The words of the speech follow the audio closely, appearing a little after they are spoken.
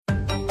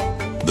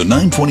The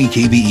 920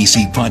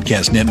 KVEC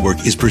Podcast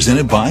Network is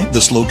presented by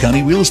the SLO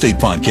County Real Estate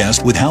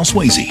Podcast with Hal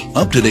Swayze.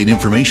 Up-to-date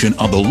information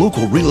on the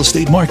local real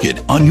estate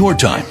market on your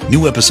time.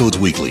 New episodes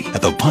weekly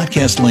at the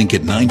podcast link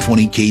at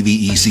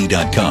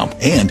 920kvec.com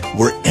and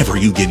wherever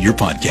you get your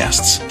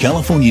podcasts.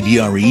 California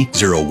DRE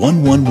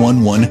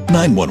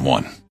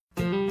 01111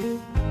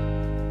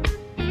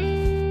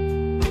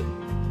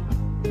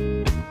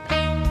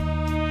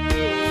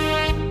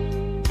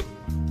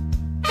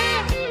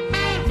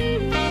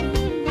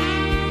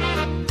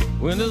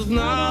 When it's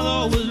not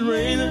always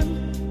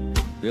raining,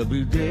 there'll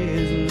be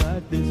days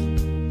like this.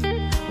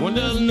 When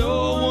there's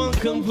no one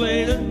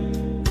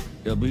complaining,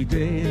 there'll be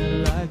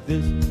days like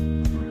this.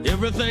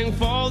 Everything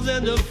falls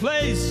into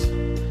place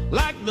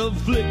like the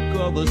flick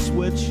of a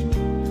switch.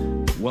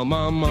 Well,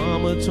 my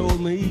mama told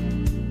me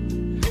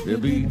there'll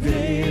be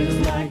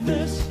days like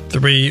this.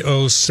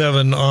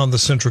 3:07 on the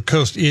Central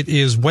Coast. It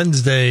is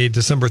Wednesday,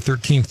 December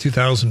 13th,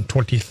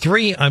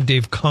 2023. I'm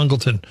Dave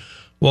Congleton,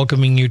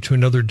 welcoming you to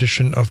another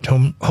edition of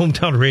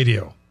Hometown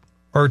Radio,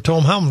 or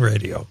Tometown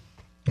Radio,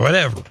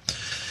 whatever.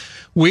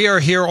 We are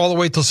here all the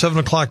way till 7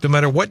 o'clock, no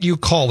matter what you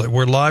call it.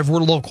 We're live, we're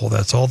local.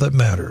 That's all that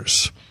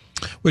matters.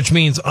 Which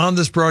means on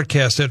this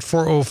broadcast at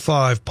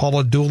 4:05,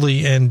 Paula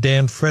Dooley and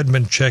Dan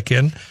Fredman check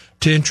in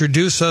to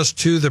introduce us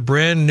to the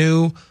brand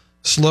new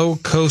Slow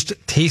Coast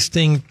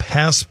Tasting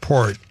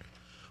Passport.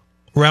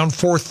 Around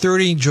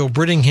 4:30, Joe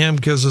Brittingham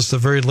gives us the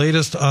very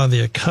latest on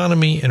the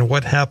economy and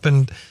what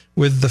happened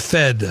with the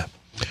Fed.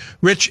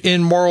 Rich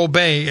in Morro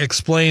Bay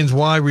explains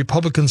why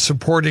Republican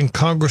support in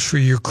Congress for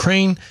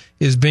Ukraine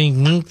is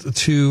being linked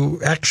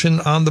to action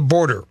on the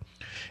border.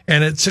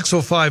 And at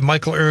 6:05,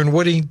 Michael Aaron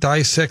Woody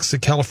dissects the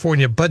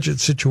California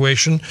budget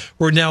situation.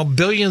 We're now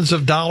billions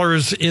of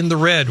dollars in the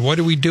red. What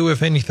do we do,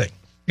 if anything?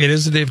 It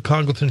is the Dave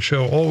Congleton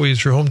Show,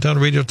 always your hometown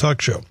radio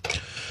talk show.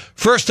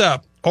 First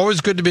up,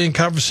 always good to be in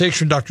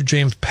conversation with Dr.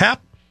 James Papp,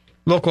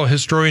 local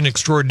historian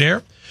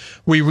extraordinaire.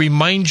 We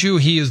remind you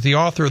he is the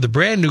author of the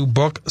brand new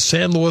book,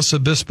 San Luis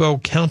Obispo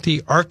County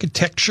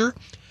Architecture,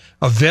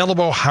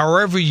 available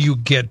however you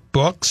get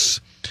books.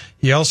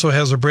 He also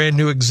has a brand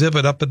new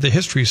exhibit up at the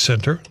History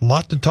Center. A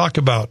lot to talk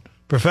about.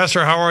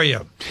 Professor, how are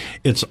you?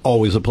 It's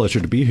always a pleasure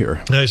to be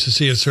here. Nice to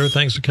see you, sir.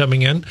 Thanks for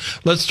coming in.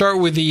 Let's start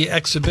with the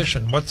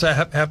exhibition. What's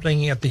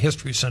happening at the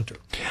History Center?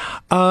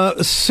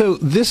 So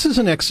this is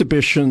an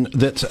exhibition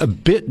that's a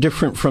bit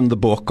different from the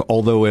book,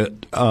 although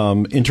it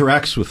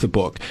interacts with the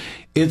book.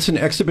 It's an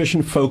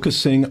exhibition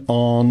focusing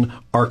on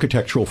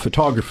architectural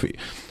photography.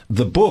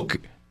 The book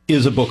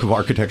is a book of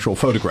architectural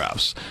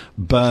photographs,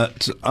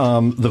 but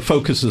the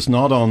focus is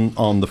not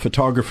on the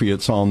photography,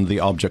 it's on the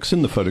objects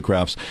in the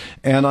photographs.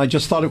 And I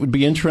just thought it would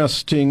be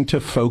interesting to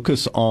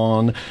focus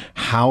on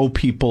how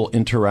people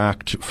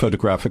interact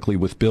photographically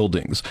with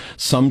buildings.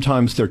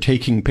 Sometimes they're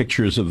taking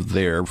pictures of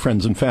their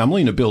friends and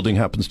family, and a building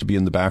happens to be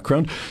in the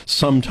background.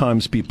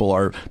 Sometimes people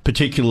are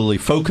particularly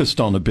focused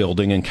on a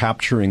building and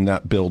capturing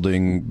that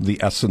building, the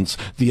essence,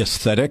 the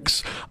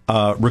aesthetics,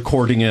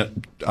 recording it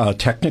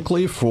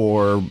technically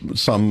for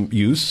some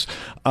use.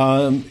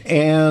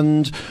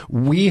 And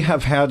we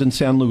have had in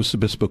San Luis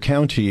Obispo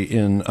County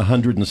in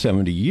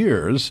 170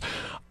 years,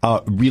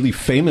 really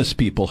famous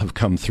people have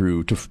come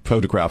through to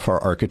photograph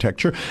our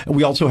architecture. And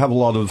we also have a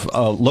lot of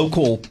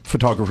local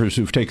photographers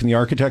who've taken the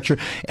architecture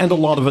and a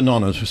lot of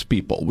anonymous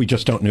people. We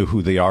just don't know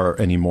who they are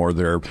anymore.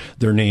 Their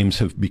names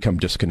have become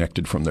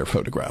disconnected from their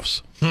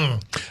photographs.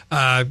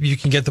 You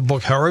can get the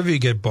book however you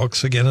get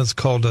books. Again, it's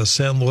called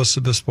San Luis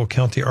Obispo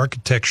County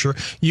Architecture.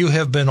 You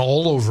have been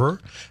all over.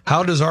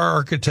 How does our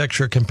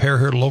architecture compare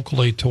here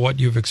locally to what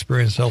you've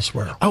experienced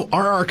elsewhere? Oh,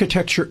 our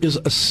architecture is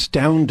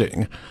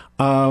astounding.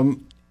 And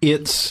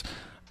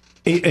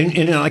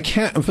I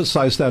can't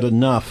emphasize that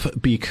enough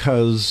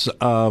because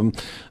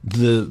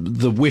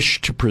the wish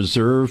to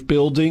preserve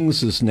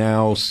buildings is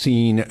now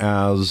seen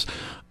as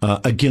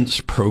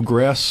against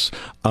progress.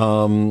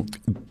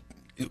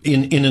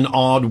 In an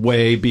odd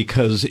way,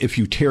 because if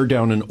you tear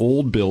down an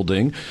old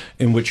building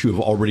in which you've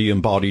already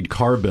embodied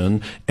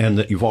carbon and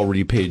that you've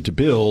already paid to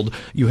build,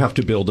 you have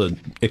to build an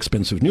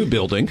expensive new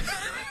building,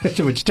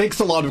 which takes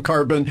a lot of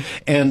carbon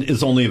and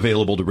is only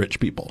available to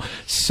rich people.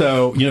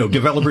 So,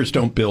 developers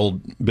don't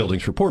build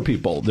buildings for poor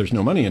people. There's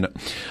no money in it.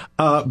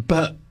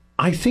 But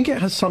I think it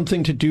has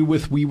something to do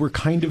with we were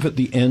kind of at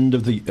the end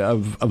of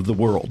the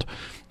world.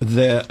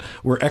 That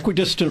we're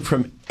equidistant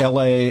from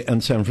LA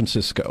and San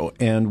Francisco,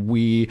 and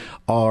we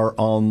are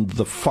on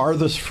the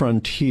farthest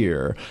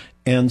frontier.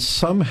 And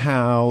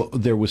somehow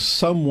there was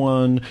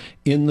someone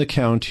in the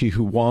county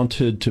who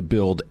wanted to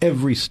build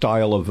every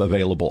style of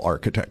available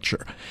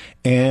architecture,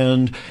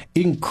 and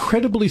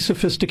incredibly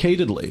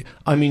sophisticatedly.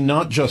 I mean,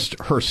 not just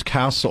Hearst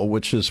Castle,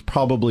 which is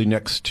probably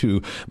next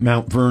to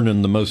Mount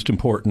Vernon, the most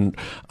important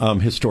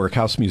historic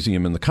house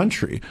museum in the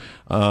country,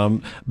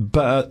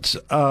 but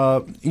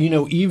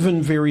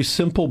even very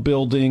simple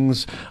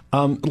buildings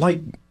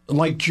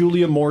like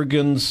Julia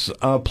Morgan's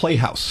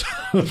playhouse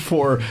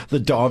for the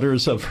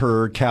daughters of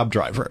her cab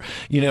driver,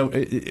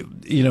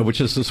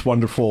 which is this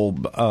wonderful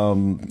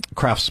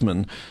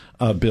craftsman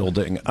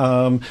building.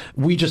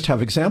 We just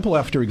have example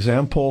after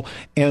example,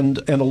 and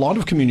a lot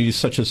of communities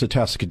such as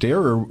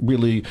Atascadero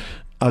really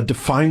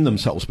define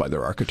themselves by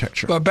their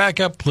architecture. But back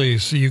up,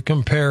 please. You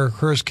compare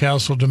Hearst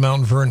Castle to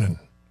Mount Vernon.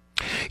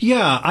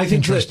 Yeah, I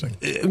think interesting.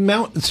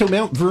 Mount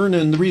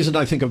Vernon, the reason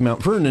I think of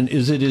Mount Vernon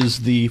is it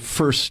is the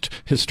first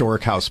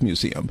historic house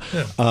museum.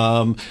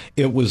 Yeah.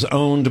 It was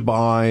owned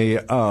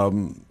by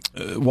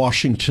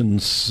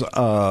Washington's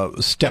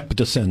step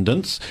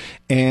descendants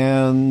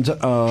and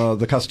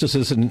the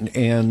Custuses,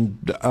 and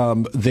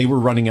they were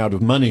running out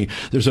of money.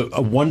 There's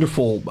a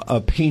wonderful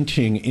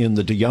painting in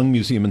the De Young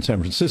Museum in San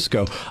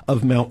Francisco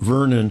of Mount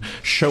Vernon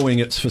showing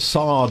its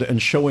facade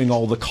and showing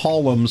all the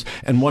columns,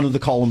 and one of the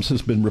columns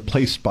has been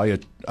replaced by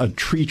a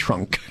tree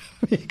trunk.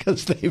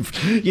 Because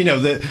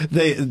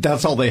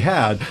that's all they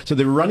had. So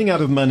they were running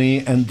out of money,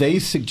 and they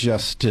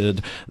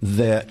suggested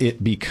that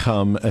it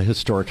become a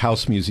historic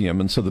house museum.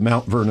 And so the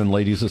Mount Vernon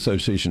Ladies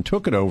Association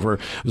took it over.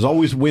 It was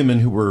always women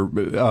who were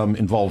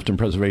involved in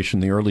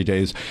preservation in the early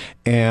days.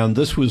 And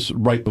this was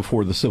right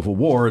before the Civil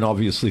War. And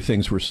obviously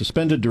things were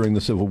suspended during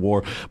the Civil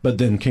War, but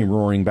then came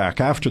roaring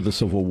back after the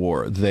Civil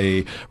War.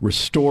 They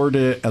restored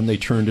it, and they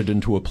turned it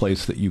into a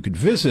place that you could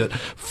visit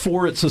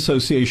for its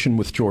association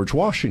with George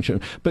Washington.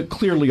 But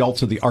clearly also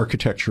the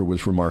architecture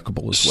was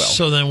remarkable as well.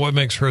 So then what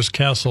makes Hearst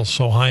Castle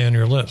so high on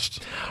your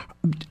list?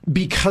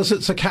 Because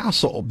it's a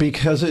castle,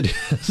 because it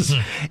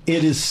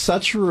is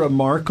such a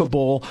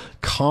remarkable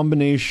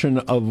combination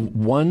of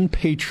one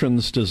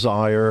patron's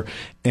desire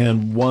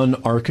and one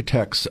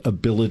architect's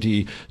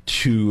ability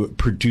to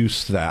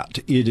produce that.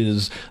 It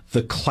is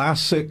the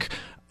classic.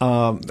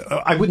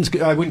 I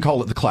wouldn't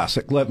call it the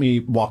classic. Let me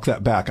walk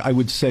that back. I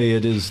would say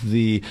it is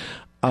the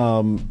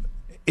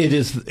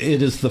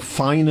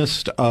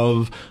finest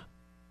of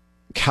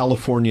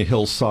California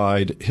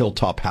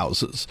hilltop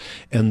houses.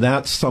 And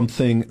that's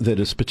something that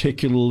is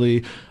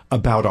particularly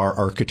about our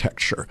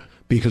architecture,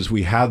 because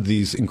we had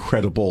these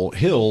incredible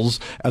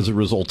hills as a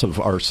result of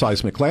our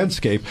seismic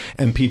landscape,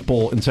 and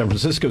people in San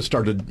Francisco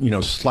started,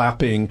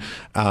 slapping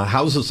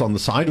houses on the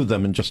side of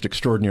them in just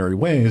extraordinary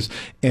ways.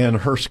 And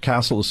Hearst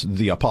Castle is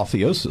the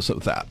apotheosis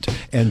of that.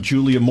 And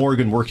Julia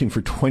Morgan working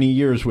for 20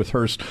 years with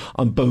Hearst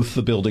on both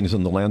the buildings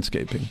and the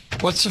landscaping.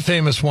 What's the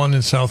famous one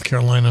in South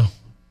Carolina?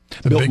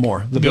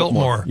 Biltmore. The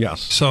Biltmore.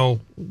 Yes. So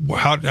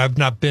I've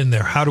not been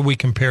there. How do we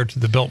compare to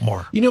the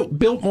Biltmore?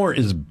 Biltmore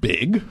is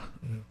big,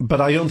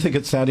 but I don't think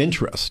it's that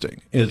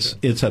interesting.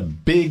 It's a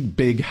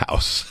big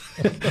house,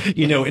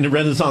 in a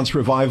Renaissance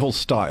revival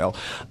style.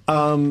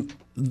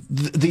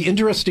 The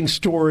interesting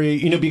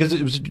story, because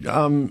it was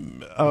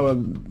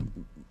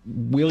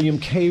William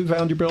K.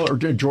 Vanderbilt or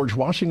George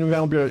Washington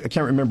Vanderbilt, I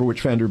can't remember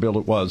which Vanderbilt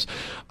it was,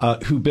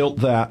 who built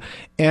that.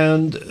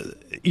 And,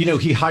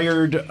 he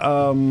hired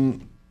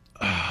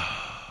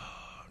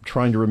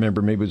trying to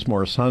remember, maybe it was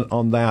Morris Hunt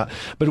on that,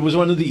 but it was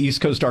one of the East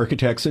Coast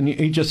architects, and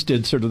he just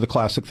did sort of the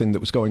classic thing that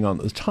was going on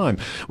at the time.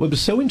 What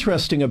was so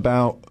interesting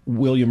about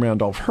William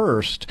Randolph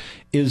Hearst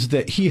is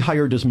that he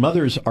hired his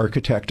mother's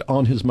architect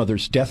on his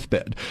mother's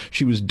deathbed.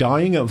 She was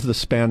dying of the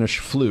Spanish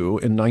flu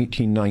in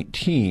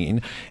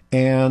 1919,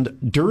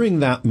 and during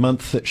that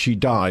month that she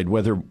died,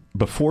 whether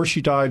before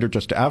she died or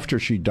just after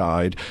she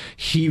died,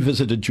 he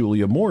visited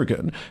Julia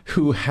Morgan,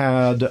 who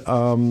had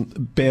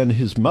been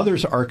his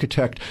mother's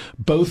architect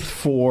both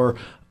for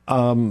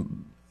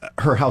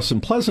her house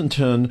in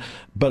Pleasanton,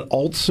 but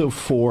also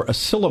for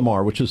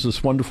Asilomar, which is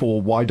this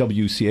wonderful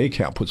YWCA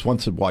camp. Was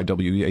once a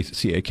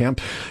YWCA camp.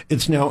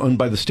 It's now owned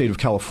by the state of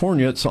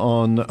California. It's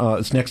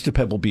it's next to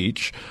Pebble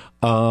Beach.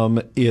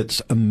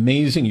 It's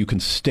amazing. You can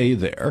stay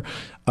there.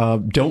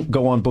 Don't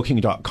go on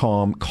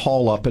booking.com,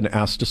 call up and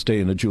ask to stay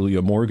in a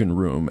Julia Morgan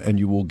room, and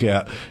you will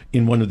get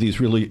in one of these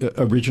really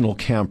original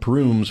camp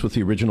rooms with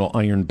the original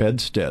iron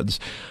bedsteads.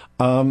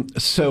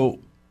 So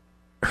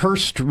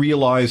Hearst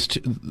realized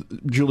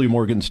Julia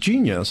Morgan's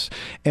genius,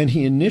 and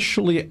he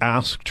initially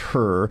asked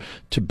her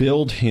to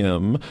build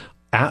him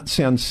at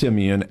San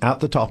Simeon, at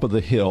the top of the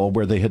hill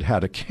where they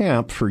had a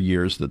camp for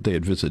years that they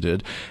had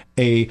visited,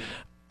 a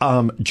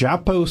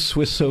Japo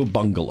Suisso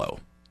bungalow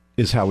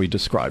is how he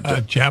described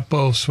it.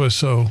 Japo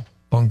Suisso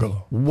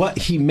bungalow. What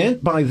he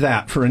meant by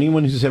that, for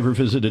anyone who's ever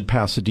visited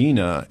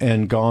Pasadena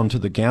and gone to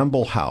the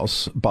Gamble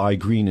House by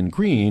Green and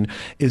Green,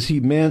 is he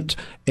meant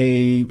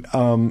a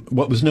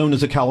what was known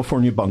as a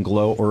California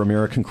bungalow or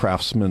American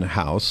Craftsman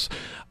house,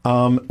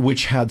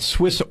 which had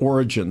Swiss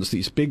origins,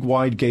 these big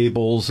wide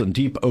gables and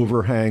deep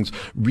overhangs,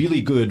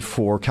 really good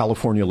for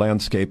California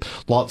landscape,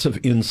 lots of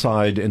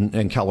inside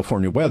and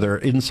California weather,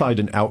 inside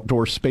and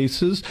outdoor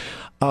spaces.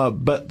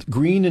 But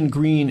Green and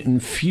Green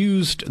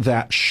infused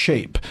that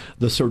shape,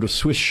 the sort of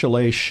Swiss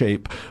chalet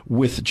shape,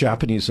 with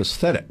Japanese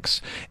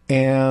aesthetics.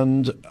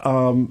 And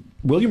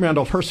William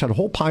Randolph Hearst had a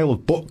whole pile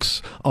of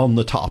books on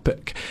the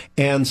topic.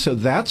 And so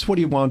that's what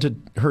he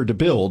wanted her to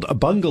build, a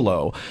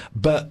bungalow.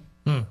 But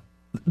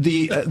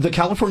The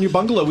California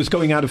bungalow was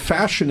going out of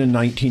fashion in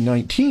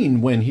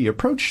 1919 when he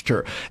approached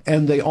her,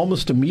 and they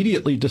almost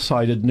immediately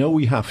decided, no,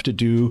 we have to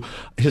do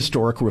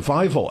historic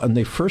revival. And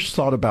they first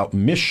thought about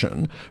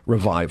mission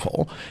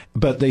revival,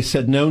 but they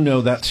said,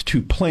 no, that's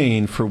too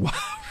plain for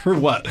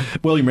what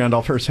William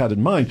Randolph Hearst had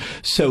in mind.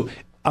 So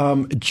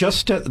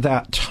just at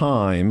that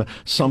time,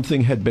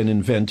 something had been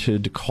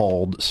invented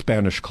called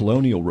Spanish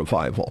Colonial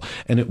Revival,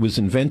 and it was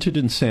invented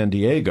in San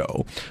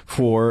Diego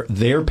for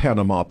their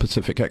Panama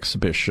Pacific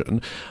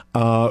exhibition,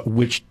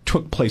 which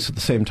took place at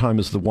the same time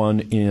as the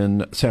one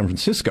in San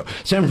Francisco.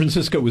 San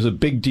Francisco was a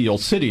big deal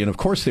city, and of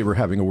course they were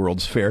having a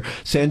World's Fair.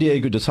 San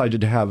Diego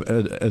decided to have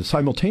a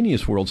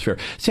simultaneous World's Fair.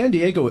 San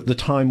Diego at the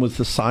time was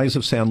the size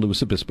of San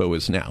Luis Obispo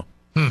is now.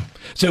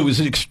 So it was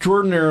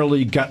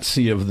extraordinarily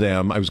gutsy of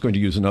them. I was going to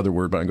use another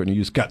word, but I'm going to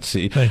use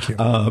gutsy. Thank you.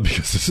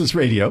 Because this is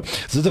radio.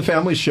 This is a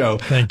family show.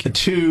 Thank you.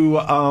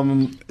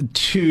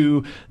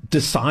 To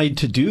decide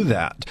to do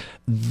that.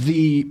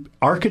 The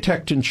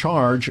architect in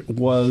charge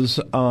was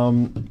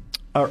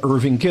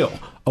Irving Gill,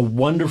 a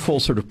wonderful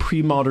sort of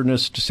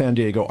pre-modernist San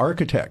Diego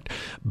architect.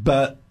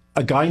 But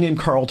a guy named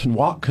Carlton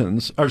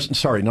Watkins, or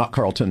sorry, not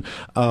Carlton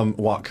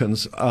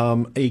Watkins,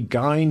 a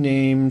guy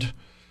named...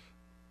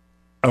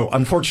 Oh,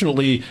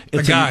 unfortunately,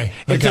 it's a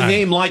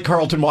name like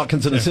Carlton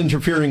Watkins, and it's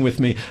interfering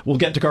with me. We'll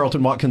get to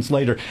Carlton Watkins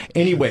later.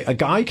 Anyway, a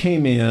guy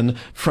came in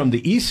from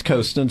the East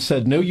Coast and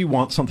said, no, you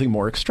want something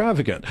more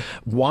extravagant.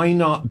 Why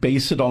not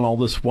base it on all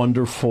this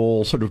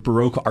wonderful sort of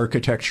Baroque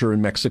architecture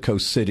in Mexico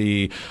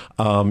City,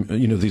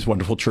 these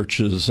wonderful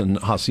churches and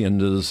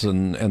haciendas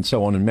and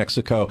so on in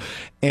Mexico.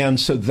 And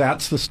so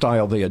that's the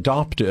style they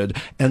adopted,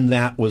 and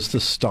that was the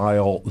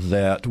style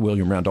that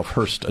William Randolph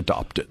Hearst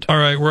adopted. All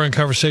right, we're in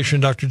conversation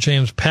with Dr.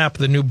 James Papp.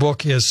 The new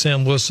book is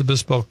San Luis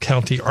Obispo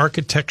County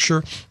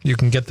Architecture. You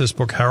can get this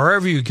book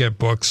however you get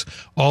books.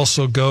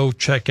 Also, go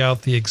check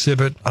out the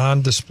exhibit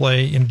on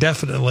display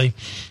indefinitely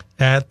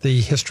at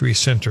the History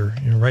Center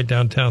right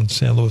downtown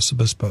San Luis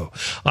Obispo.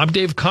 I'm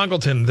Dave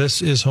Congleton.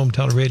 This is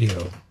Hometown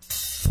Radio.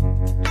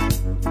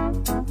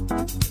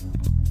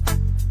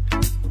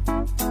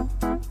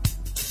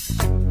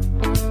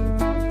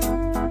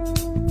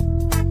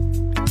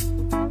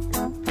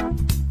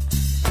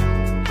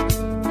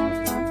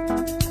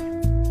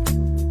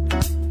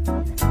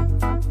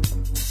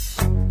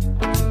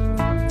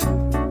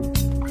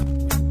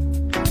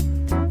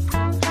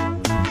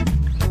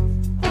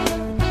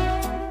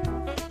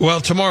 Well,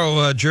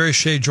 tomorrow, Jerry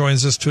Shea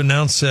joins us to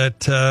announce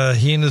that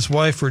he and his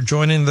wife are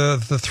joining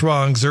the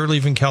throngs. They're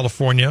leaving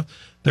California.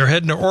 They're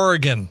heading to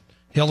Oregon.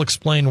 He'll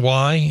explain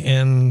why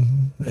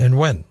and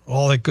when,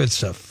 all that good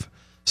stuff.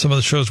 Some of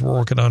the shows we're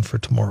working on for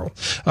tomorrow.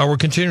 We're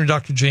continuing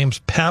Dr. James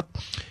Papp,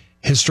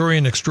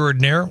 historian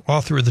extraordinaire,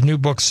 author of the new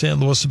book, San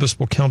Luis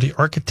Obispo County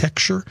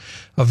Architecture,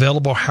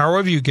 available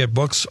however you get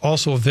books,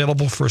 also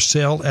available for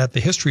sale at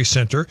the History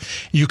Center.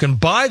 You can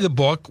buy the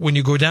book when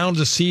you go down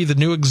to see the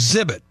new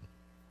exhibit.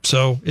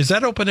 So is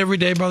that open every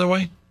day, by the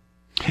way?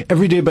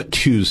 Every day but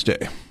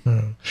Tuesday.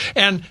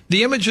 And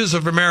the Images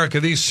of America,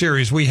 these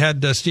series, we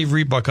had Steve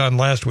Rebuck on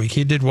last week.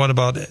 He did one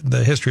about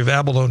the history of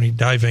abalone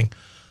diving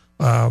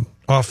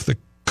off the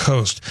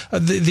coast.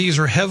 These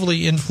are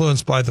heavily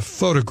influenced by the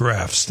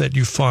photographs that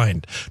you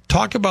find.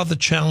 Talk about the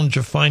challenge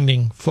of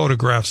finding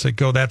photographs that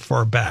go that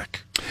far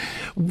back.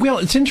 Well,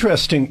 it's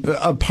interesting.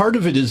 Part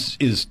of it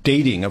is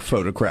dating a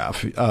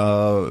photograph.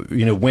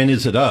 When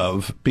is it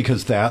of?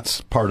 Because that's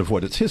part of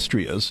what its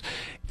history is.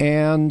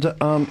 And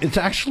it's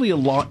actually a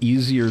lot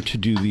easier to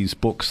do these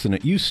books than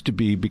it used to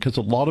be, because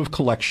a lot of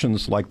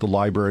collections like the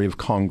Library of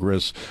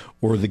Congress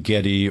or the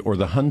Getty or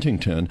the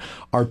Huntington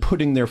are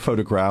putting their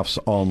photographs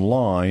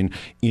online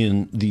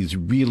in these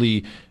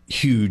really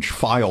huge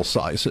file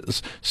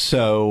sizes.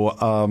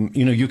 So,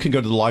 you can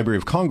go to the Library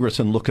of Congress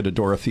and look at a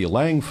Dorothea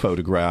Lange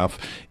photograph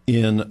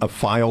in a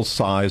file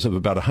size of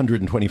about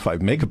 125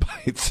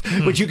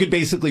 megabytes, which you could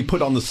basically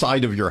put on the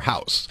side of your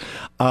house.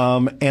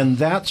 And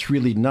that's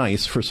really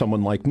nice for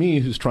someone like me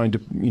who's trying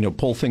to,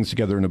 pull things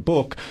together in a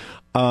book.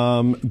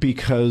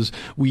 Because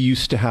we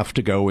used to have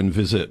to go and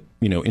visit,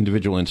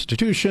 individual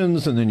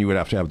institutions, and then you would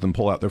have to have them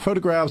pull out their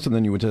photographs, and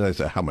then you would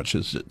say, how much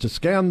is it to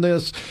scan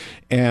this?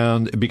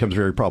 And it becomes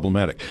very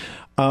problematic.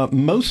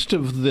 Most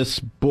of this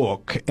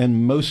book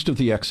and most of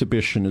the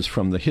exhibition is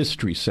from the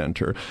History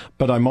Center,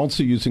 but I'm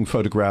also using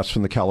photographs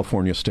from the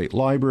California State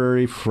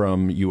Library,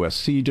 from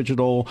USC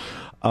Digital,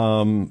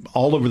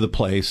 all over the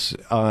place,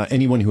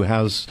 anyone who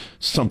has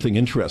something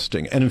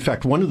interesting. And in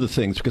fact, one of the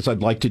things, because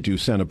I'd like to do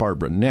Santa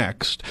Barbara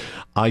next,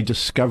 I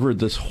discovered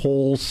this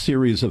whole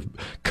series of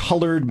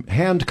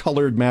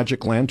hand-colored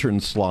magic lantern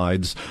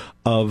slides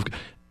of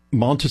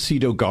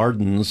Montecito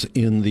Gardens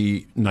in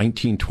the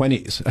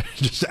 1920s.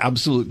 Just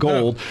absolute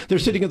gold. Yeah. They're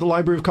sitting at the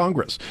Library of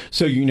Congress.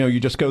 So, you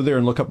just go there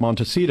and look up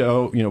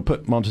Montecito,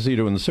 put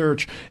Montecito in the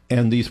search,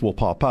 and these will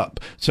pop up.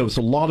 So it's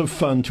a lot of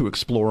fun to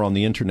explore on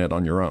the internet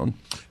on your own.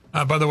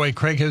 By the way,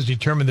 Craig has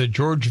determined that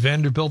George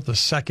Vanderbilt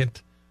II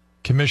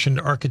commissioned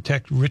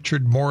architect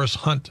Richard Morris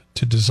Hunt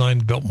to design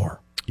Biltmore.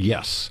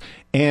 Yes.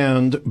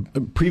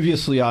 And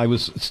previously I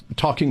was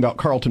talking about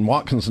Carlton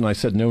Watkins, and I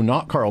said, no,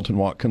 not Carlton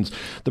Watkins.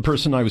 The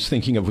person I was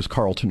thinking of was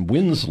Carlton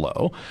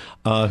Winslow,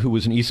 who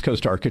was an East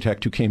Coast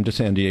architect who came to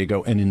San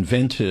Diego and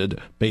invented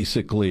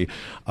basically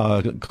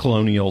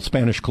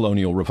Spanish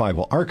colonial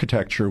revival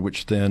architecture,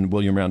 which then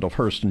William Randolph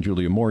Hearst and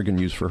Julia Morgan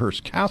used for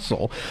Hearst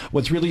Castle.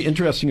 What's really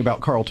interesting about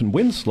Carlton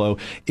Winslow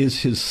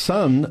is his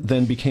son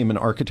then became an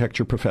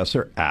architecture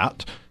professor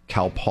at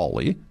Cal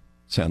Poly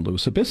San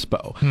Luis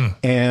Obispo.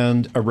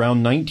 And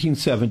around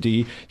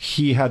 1970,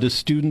 he had his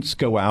students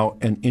go out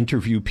and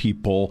interview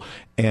people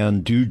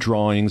and do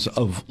drawings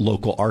of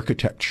local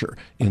architecture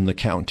in the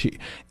county.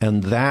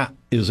 And that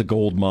is a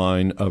gold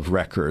mine of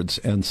records.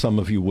 And some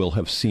of you will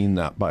have seen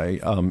that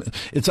by,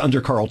 it's under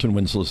Carlton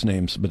Winslow's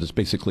names, but it's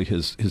basically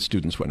his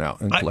students went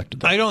out and collected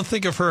that. I don't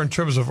think of her in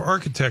terms of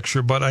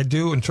architecture, but I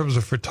do in terms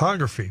of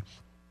photography.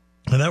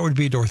 And that would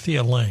be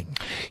Dorothea Lange.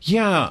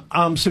 Yeah.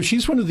 So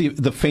she's one of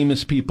the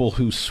famous people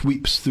who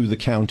sweeps through the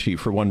county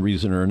for one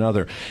reason or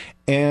another.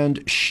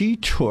 And she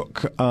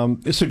took,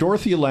 so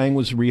Dorothea Lange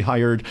was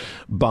rehired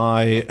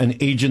by an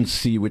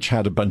agency which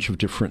had a bunch of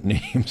different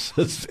names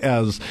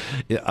as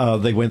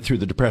they went through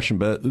the Depression.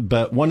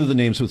 But one of the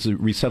names was the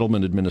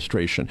Resettlement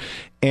Administration.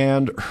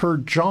 And her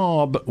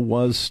job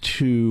was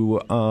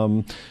to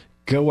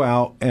go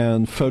out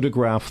and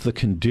photograph the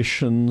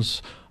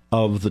conditions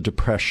of the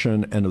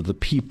Depression and of the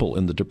people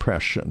in the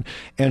Depression.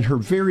 And her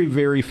very,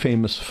 very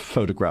famous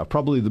photograph,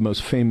 probably the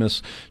most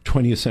famous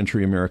 20th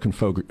century American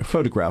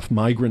photograph,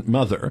 Migrant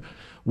Mother,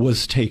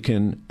 was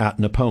taken at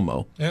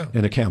Nipomo,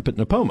 in a camp at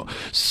Nipomo.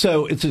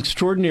 So it's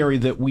extraordinary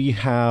that we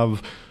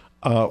have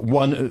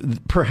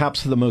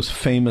perhaps the most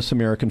famous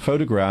American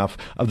photograph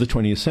of the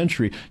 20th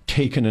century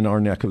taken in our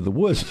neck of the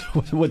woods.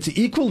 What's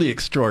equally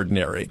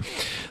extraordinary,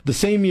 the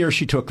same year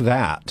she took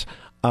that,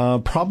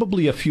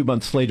 probably a few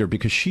months later,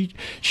 because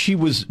she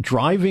was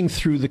driving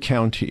through the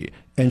county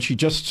and she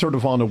just sort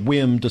of on a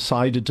whim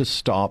decided to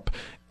stop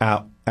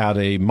at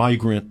a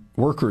migrant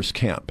workers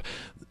camp.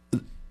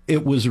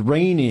 It was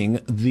raining.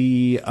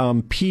 The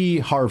pea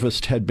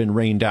harvest had been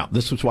rained out.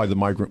 This was why the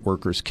migrant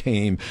workers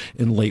came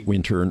in late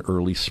winter and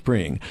early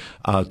spring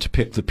to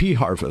pick the pea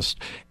harvest.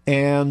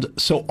 And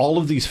so all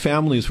of these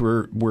families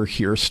were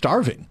here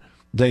starving.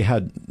 They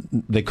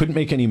couldn't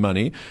make any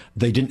money.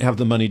 They didn't have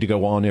the money to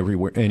go on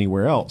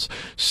anywhere else.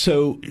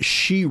 So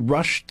she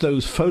rushed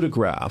those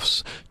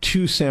photographs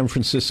to San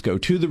Francisco,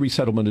 to the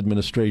Resettlement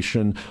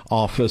Administration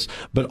office,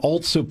 but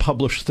also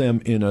published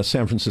them in a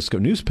San Francisco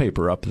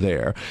newspaper up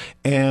there.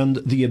 And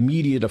the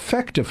immediate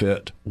effect of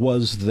it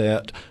was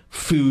that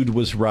food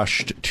was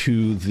rushed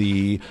to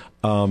the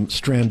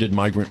stranded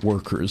migrant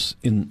workers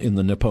in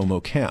the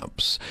Nipomo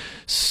camps.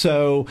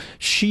 So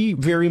she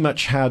very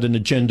much had an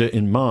agenda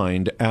in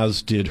mind,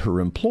 as did her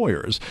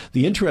employers.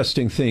 The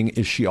interesting thing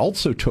is she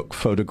also took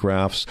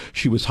photographs.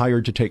 She was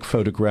hired to take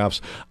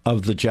photographs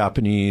of the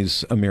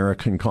Japanese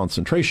American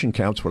concentration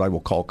camps, what I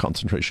will call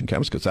concentration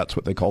camps, because that's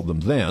what they called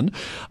them then.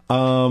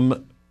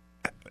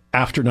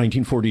 After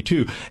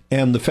 1942,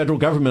 and the federal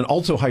government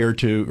also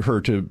hired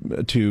her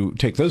to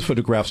take those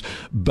photographs,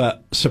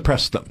 but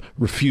suppressed them,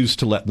 refused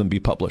to let them be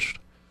published.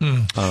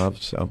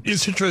 So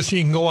it's interesting.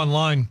 You can go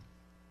online,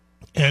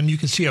 and you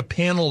can see a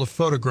panel of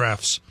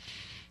photographs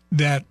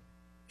that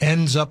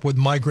ends up with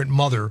Migrant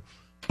Mother,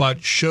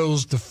 but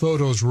shows the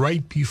photos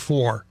right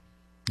before.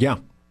 Yeah.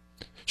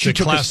 The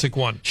classic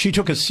one. She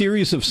took a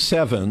series of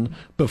 7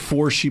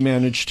 before she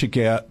managed to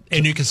get...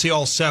 And you can see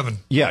all 7.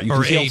 Yeah, you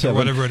can see all 7. Or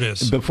whatever it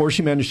is. Before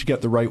she managed to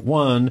get the right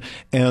one.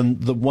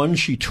 And the one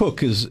she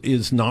took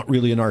is not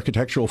really an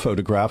architectural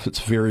photograph. It's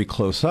very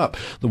close up.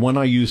 The one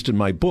I used in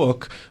my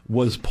book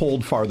was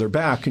pulled farther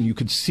back, and you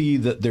could see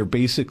that they're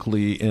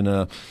basically in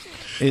a...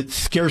 It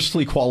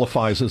scarcely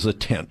qualifies as a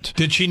tent.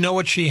 Did she know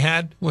what she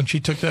had when she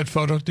took that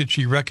photo? Did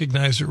she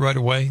recognize it right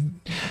away?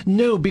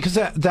 No, because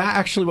that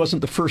actually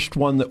wasn't the first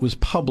one that was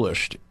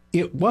published.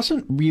 It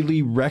wasn't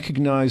really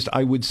recognized,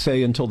 I would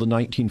say, until the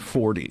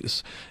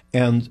 1940s.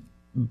 And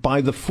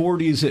by the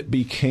 40s, it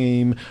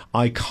became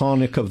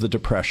iconic of the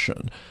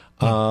Depression.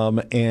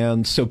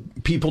 And so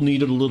people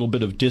needed a little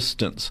bit of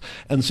distance.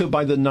 And so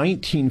by the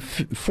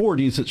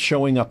 1940s, it's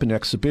showing up in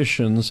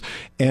exhibitions,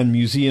 and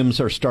museums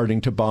are starting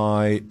to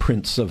buy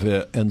prints of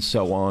it and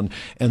so on.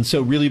 And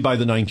so really by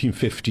the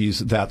 1950s,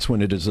 that's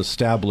when it is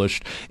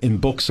established in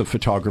books of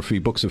photography,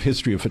 books of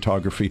history of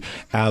photography,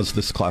 as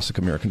this classic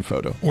American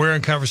photo. We're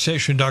in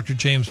conversation with Dr.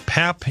 James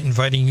Papp,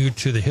 inviting you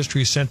to the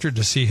History Center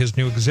to see his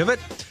new exhibit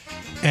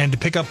and to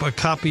pick up a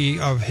copy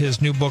of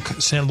his new book,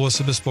 San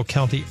Luis Obispo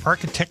County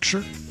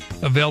Architecture,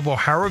 available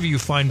however you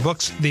find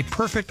books, the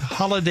perfect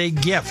holiday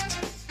gift.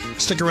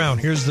 Stick around.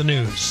 Here's the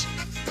news.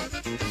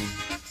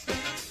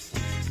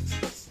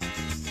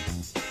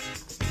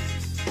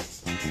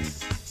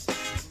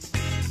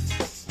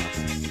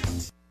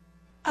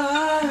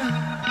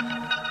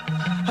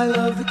 I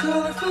love the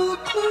colorful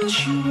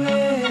clothes you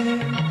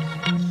wear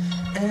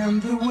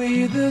and the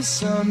way the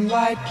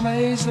sunlight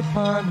plays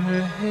upon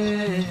her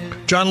head.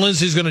 John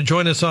Lindsay's going to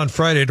join us on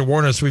Friday to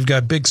warn us we've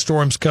got big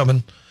storms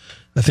coming.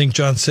 I think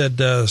John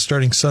said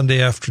starting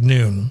Sunday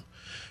afternoon.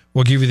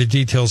 We'll give you the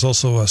details.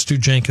 Also, Stu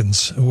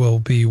Jenkins will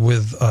be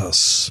with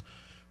us.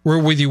 We're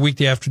with you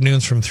weekday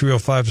afternoons from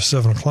 3:05 to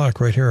 7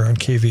 o'clock right here on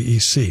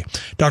KVEC.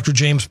 Dr.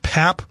 James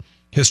Papp,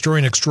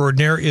 historian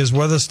extraordinaire, is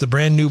with us. The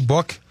brand new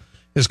book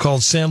is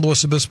called San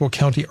Luis Obispo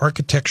County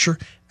Architecture,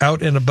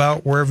 out and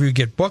about wherever you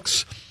get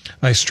books.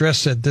 I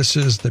stress that this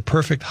is the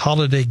perfect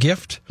holiday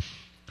gift.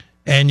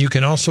 And you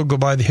can also go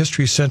by the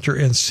History Center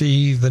and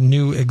see the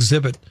new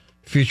exhibit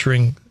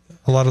featuring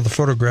a lot of the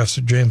photographs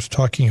that James is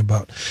talking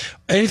about.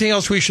 Anything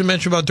else we should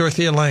mention about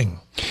Dorothea Lange?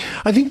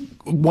 I think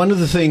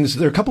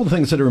there are a couple of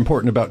things that are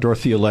important about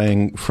Dorothea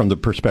Lange from the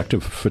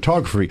perspective of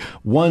photography.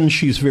 One,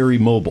 she's very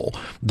mobile.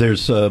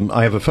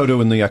 I have a photo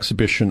in the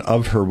exhibition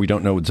of her. We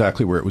don't know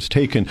exactly where it was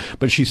taken,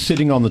 but she's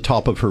sitting on the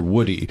top of her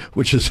Woody,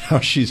 which is how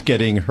she's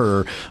getting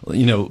her,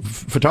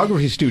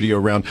 photography studio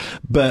around.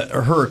 But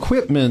her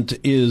equipment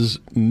is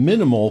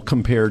minimal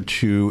compared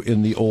to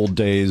in the old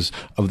days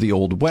of the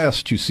Old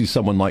West. You see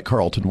someone like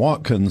Carlton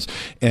Watkins,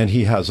 and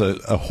he has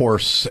a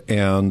horse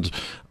and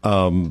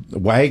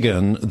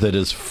wagon that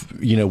is,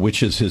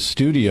 which is his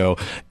studio.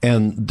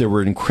 And there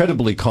were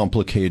incredibly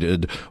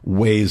complicated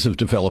ways of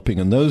developing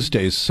in those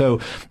days.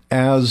 So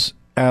as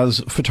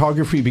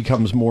photography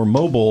becomes more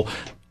mobile,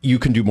 you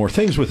can do more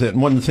things with it.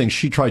 And one of the things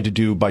she tried to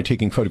do by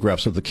taking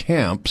photographs of the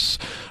camps,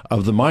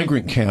 of the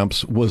migrant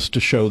camps, was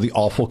to show the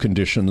awful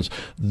conditions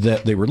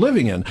that they were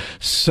living in.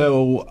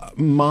 So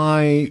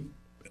my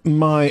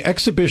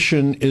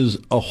exhibition is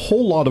a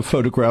whole lot of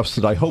photographs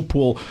that I hope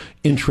will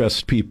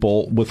interest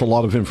people with a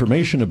lot of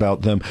information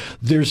about them.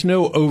 There's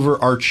no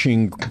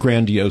overarching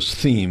grandiose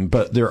theme,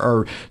 but there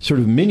are sort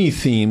of mini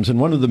themes, and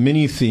one of the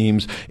mini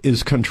themes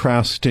is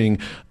contrasting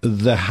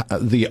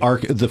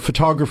the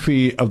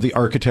photography of the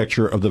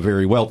architecture of the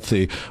very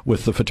wealthy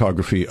with the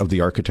photography of the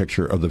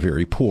architecture of the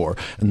very poor.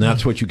 And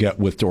that's what you get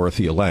with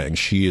Dorothea Lange.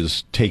 She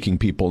is taking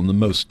people in the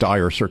most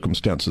dire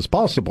circumstances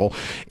possible,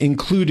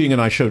 including,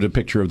 and I showed a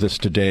picture of this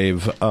to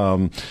Dave,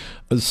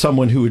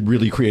 someone who had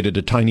really created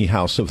a tiny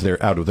house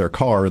out of their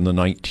car in the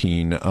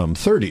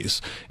 1930s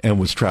and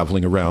was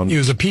traveling around. He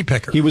was a pea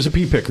picker. He was a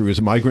pea picker. He was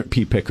a migrant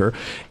pea picker.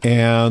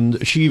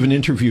 And she even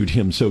interviewed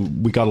him, so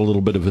we got a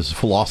little bit of his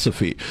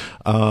philosophy.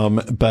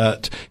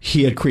 But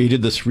he had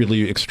created this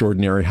really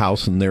extraordinary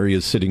house, and there he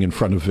is sitting in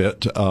front of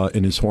it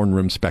in his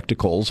horn-rimmed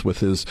spectacles with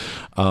his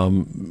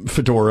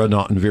fedora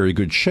not in very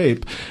good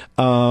shape,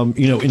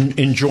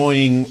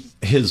 enjoying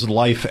his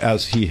life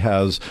as he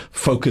has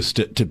focused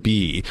it to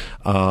be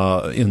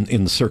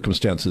in the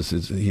circumstances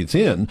he's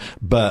in.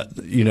 But,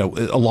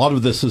 a lot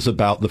of this is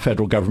about the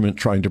federal government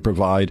trying to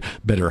provide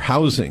better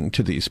housing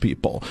to these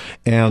people.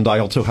 And I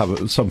also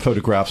have some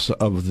photographs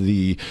of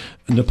the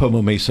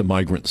Napomo Mesa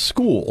Migrant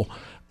School,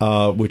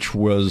 which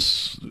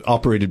was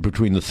operated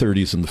between the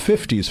 30s and the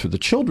 50s for the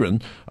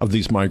children of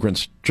these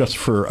migrants just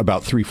for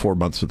about 3-4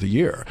 months of the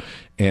year.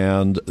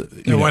 And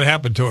what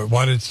happened to it?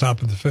 Why did it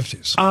stop in the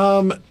 50s?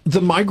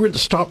 The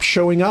migrants stopped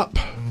showing up.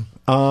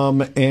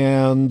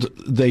 And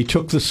they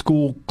took the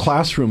school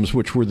classrooms,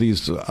 which were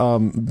these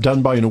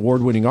done by an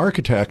award-winning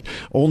architect,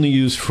 only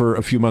used for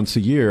a few months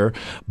a year,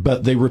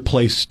 but they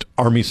replaced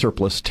Army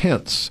surplus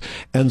tents.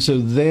 And so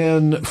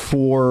then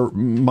for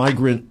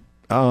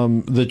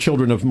the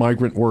children of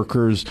migrant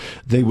workers,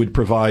 they would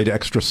provide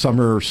extra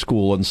summer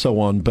school and so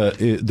on, but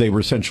they were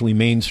essentially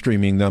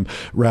mainstreaming them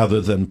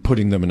rather than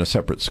putting them in a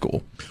separate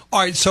school. All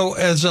right, so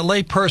as a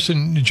lay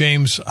person,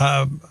 James,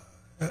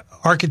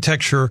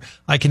 architecture,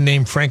 I can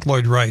name Frank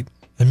Lloyd Wright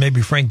and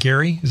maybe Frank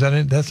Gehry. Is that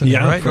it? That's it,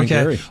 right? Frank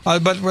okay.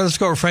 Gehry. But let's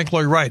go with Frank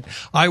Lloyd Wright.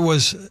 I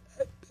was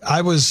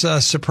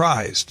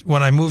surprised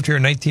when I moved here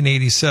in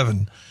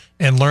 1987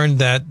 and learned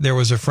that there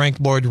was a Frank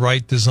Lloyd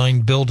Wright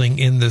designed building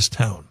in this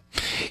town.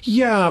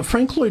 Yeah,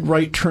 Frank Lloyd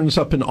Wright turns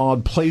up in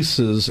odd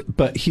places,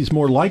 but he's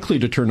more likely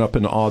to turn up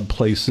in odd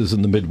places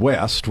in the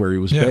Midwest where he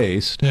was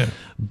based. Yeah.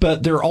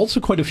 But there are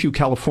also quite a few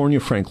California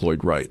Frank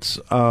Lloyd Wrights,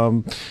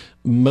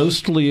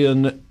 mostly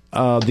in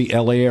the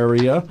LA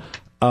area.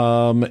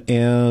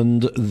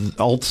 And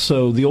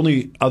also the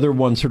only other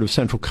one sort of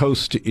Central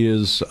Coast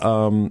is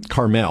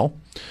Carmel.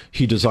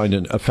 He designed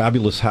a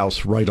fabulous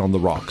house right on the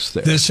rocks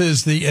there. This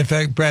is in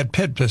fact, Brad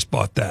Pitt just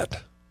bought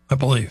that, I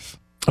believe.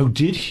 Oh,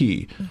 did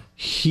he?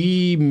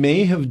 He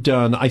may have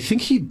done. I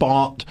think he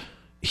bought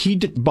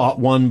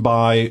one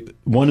by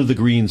one of the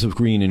Greens of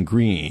Green and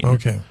Green.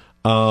 Okay.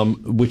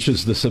 Which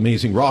is this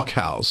amazing rock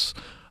house.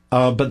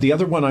 But the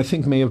other one I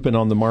think may have been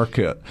on the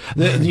market.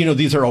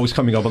 These are always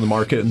coming up on the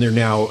market, and they're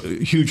now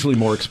hugely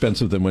more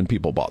expensive than when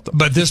people bought them.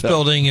 But this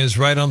building is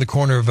right on the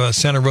corner of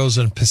Santa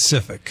Rosa and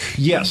Pacific.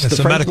 Yes, it's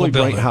the a Frank medical Lloyd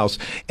building. Wright house.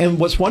 And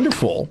what's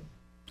wonderful,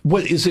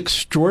 what is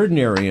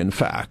extraordinary, in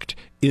fact,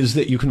 is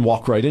that you can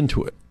walk right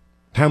into it.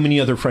 How many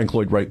other Frank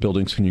Lloyd Wright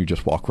buildings can you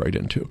just walk right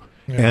into?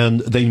 Yeah.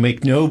 And they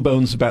make no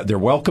bones about they're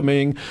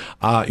welcoming.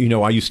 I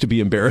used to be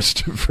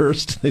embarrassed at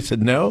first. They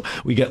said, no,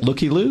 we get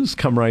looky-loos,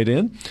 come right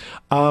in.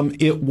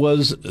 It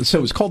was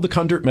called the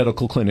Kundert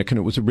Medical Clinic, and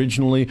it was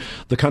originally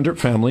the Kundert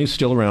family,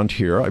 still around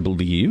here, I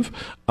believe.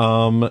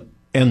 And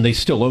they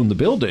still own the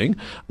building.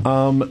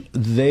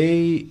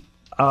 They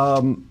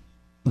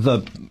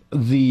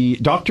the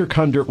Dr.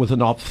 Kundert was an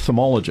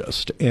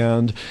ophthalmologist,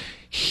 and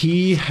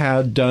he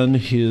had done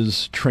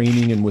his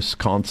training in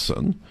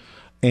Wisconsin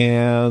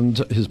and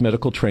his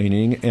medical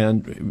training,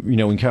 and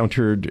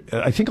encountered,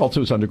 I think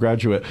also his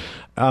undergraduate,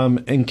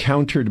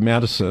 encountered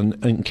Madison,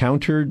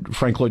 encountered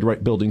Frank Lloyd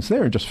Wright buildings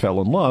there, and just fell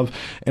in love.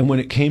 And when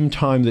it came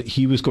time that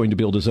he was going to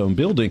build his own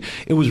building,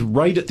 it was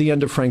right at the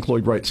end of Frank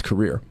Lloyd Wright's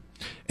career,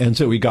 and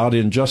so he got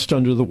in just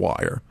under the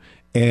wire,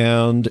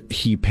 and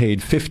he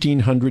paid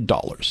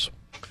 $1,500.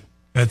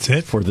 That's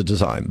it? For the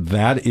design.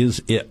 That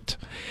is it.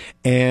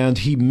 And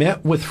he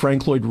met with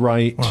Frank Lloyd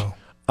Wright.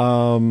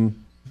 Wow.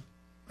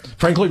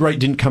 Frank Lloyd Wright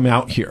didn't come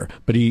out here,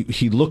 but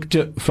he looked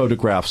at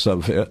photographs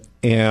of it.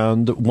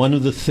 And one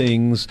of the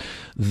things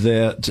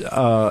that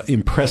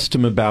impressed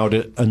him about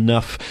it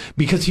enough,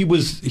 because he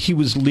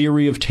was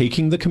leery of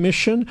taking the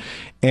commission,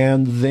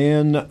 and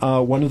then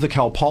one of the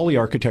Cal Poly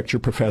architecture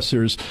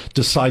professors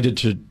decided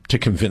to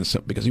convince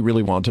him, because he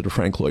really wanted a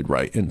Frank Lloyd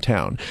Wright in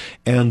town.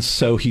 And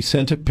so he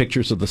sent him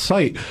pictures of the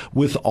site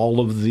with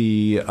all of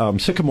the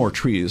sycamore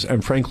trees,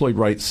 and Frank Lloyd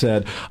Wright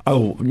said,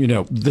 "Oh,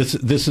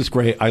 this is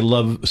great. I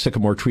love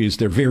sycamore trees.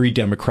 They're very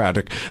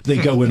democratic. They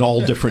go in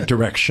all different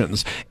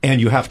directions,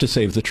 and you have to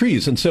save the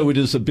trees." And so it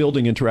is a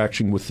building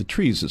interaction with the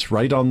trees. It's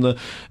right on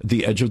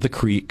the edge of the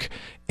creek.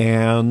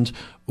 And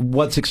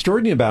what's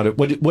extraordinary about it,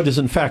 what is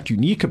in fact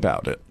unique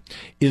about it,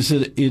 is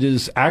that it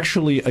is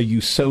actually a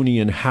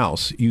Usonian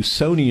house.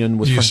 Usonian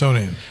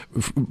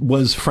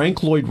was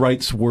Frank Lloyd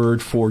Wright's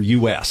word for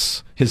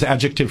U.S., his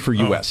adjective for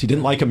U.S. He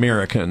didn't like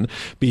American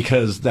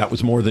because that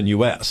was more than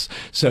U.S.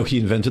 So he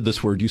invented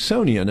this word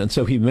Usonian. And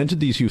so he invented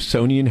these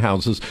Usonian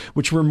houses,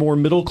 which were more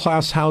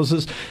middle-class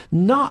houses,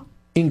 not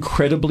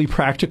incredibly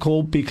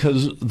practical,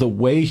 because the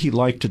way he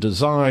liked to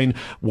design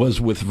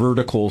was with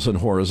verticals and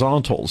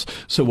horizontals.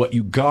 So what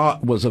you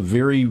got was a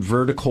very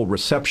vertical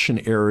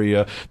reception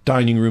area,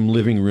 dining room,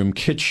 living room,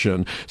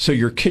 kitchen. So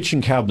your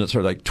kitchen cabinets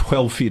are like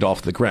 12 feet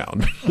off the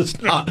ground. It's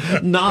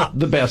not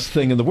the best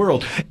thing in the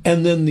world.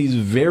 And then these a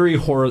very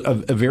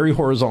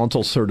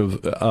horizontal sort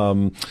of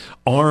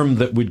arm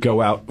that would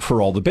go out for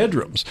all the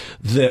bedrooms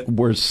that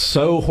were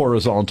so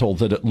horizontal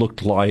that it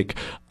looked like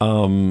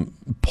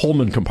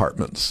Pullman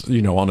compartments,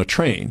 on a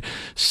train.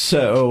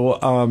 So,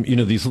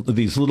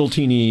 these little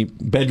teeny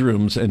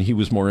bedrooms, and he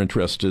was more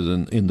interested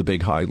in the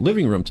big high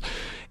living rooms.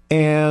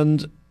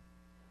 And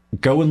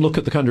go and look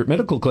at the Kundert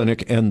Medical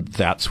Clinic, and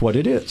that's what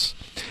it is.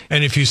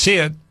 And if you see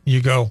it,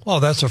 you go, "Oh,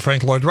 that's a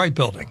Frank Lloyd Wright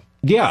building."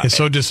 Yeah. It's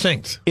so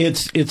distinct.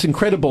 It's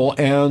incredible.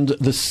 And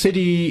the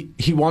city,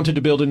 he wanted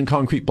to build it in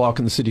concrete block,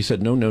 and the city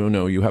said,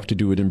 no, you have to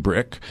do it in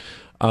brick.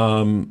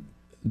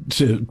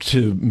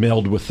 To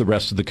meld with the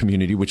rest of the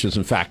community, which is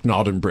in fact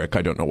not in brick.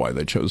 I don't know why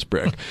they chose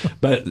brick,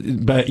 but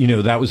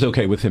that was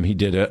okay with him. He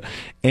did it.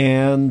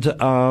 And so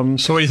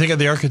what do you think of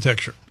the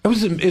architecture?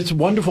 It's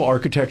wonderful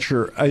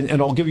architecture,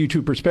 and I'll give you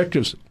two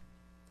perspectives.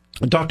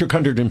 Dr.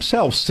 Kundert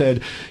himself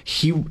said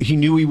he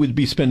knew he would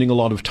be spending a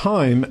lot of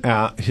time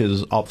at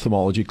his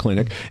ophthalmology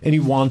clinic, and he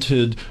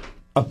wanted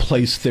a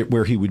place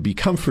where he would be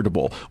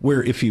comfortable,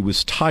 where if he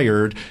was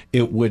tired,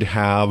 it would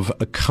have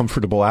a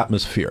comfortable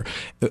atmosphere.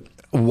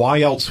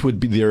 Why else would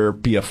there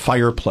be a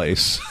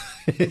fireplace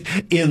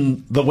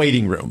in the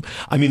waiting room?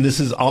 I mean, this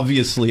is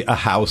obviously a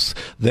house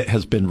that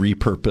has been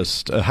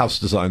repurposed, a house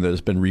design that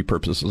has been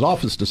repurposed as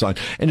office design,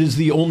 and is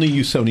the only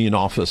Usonian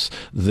office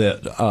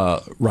that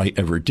Wright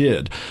ever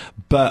did.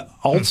 But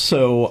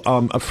also,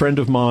 a friend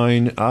of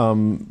mine,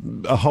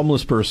 a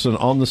homeless person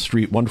on the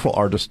street, wonderful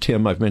artist,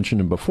 Tim, I've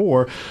mentioned him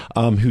before,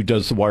 who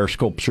does the wire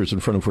sculptures in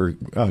front of where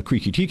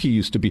Creaky Tiki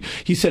used to be.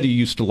 He said he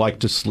used to like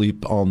to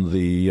sleep on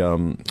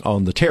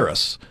the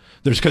terrace.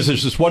 Because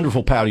there's this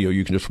wonderful patio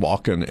you can just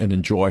walk in and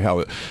enjoy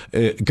how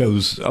it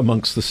goes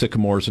amongst the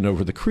sycamores and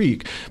over the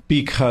creek,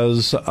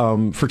 because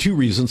for two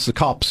reasons: the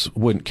cops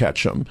wouldn't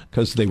catch him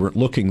because they weren't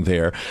looking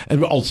there,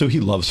 and also he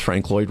loves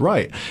Frank Lloyd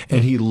Wright,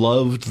 and he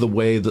loved the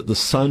way that the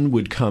sun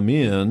would come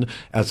in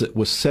as it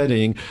was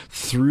setting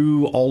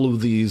through all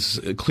of these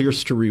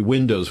clerestory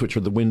windows, which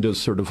are the windows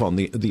sort of on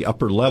the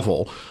upper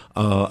level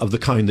of the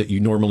kind that you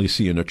normally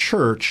see in a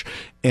church,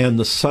 and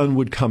the sun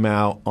would come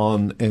out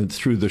on and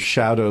through the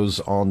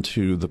shadows onto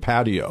the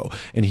patio,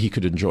 and he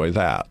could enjoy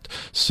that.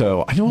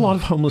 So I know a lot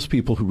of homeless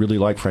people who really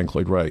like Frank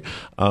Lloyd Wright.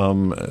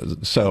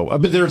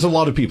 But there's a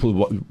lot of people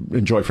who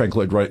enjoy Frank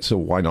Lloyd Wright, so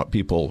why not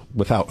people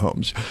without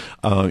homes?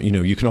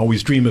 You can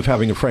always dream of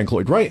having a Frank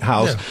Lloyd Wright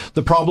house. Yeah.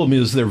 The problem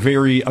is they're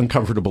very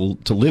uncomfortable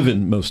to live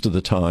in most of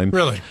the time.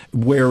 Really?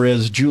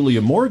 Whereas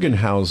Julia Morgan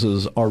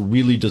houses are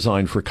really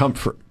designed for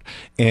comfort.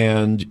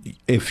 And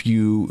if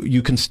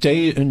you can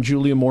stay in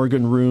Julia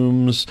Morgan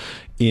rooms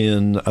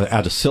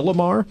at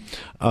Asilomar,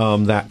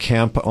 that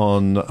camp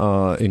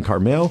in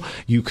Carmel.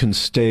 You can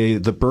stay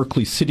the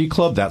Berkeley City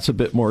Club. That's a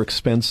bit more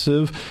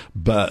expensive,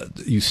 but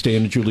you stay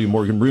in a Julia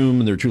Morgan room,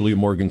 and there are Julia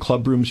Morgan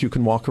club rooms you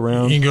can walk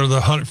around. You can go to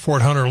the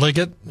Fort Hunter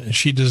Liggett.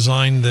 She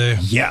designed the...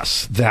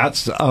 Yes,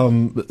 that's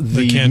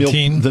the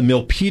canteen. The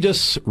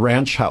Milpitas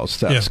Ranch House,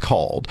 that's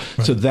called.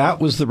 Right. So that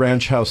was the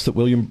ranch house that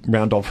William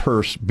Randolph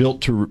Hearst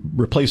built to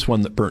replace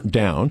one that burnt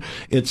down.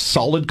 It's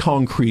solid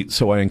concrete,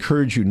 so I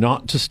encourage you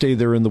not to stay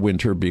there in the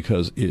winter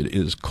because it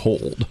is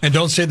cold. And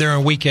don't stay there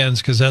on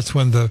weekends because that's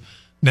when the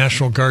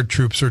National Guard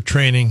troops are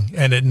training.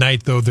 And at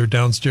night, though, they're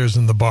downstairs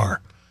in the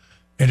bar.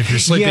 And if you're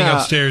sleeping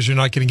upstairs, you're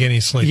not going to get any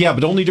sleep. Yeah,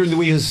 but only during the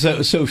week.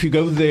 So if you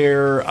go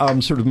there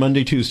sort of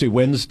Monday, Tuesday,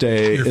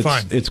 Wednesday,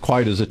 it's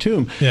quiet as a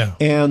tomb. Yeah.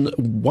 And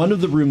one of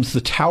the rooms,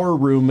 the tower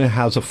room,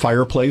 has a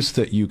fireplace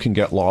that you can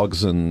get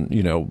logs and,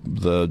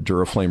 the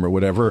Duraflame or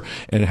whatever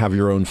and have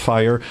your own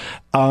fire.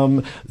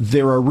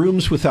 There are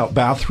rooms without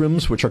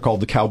bathrooms, which are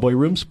called the cowboy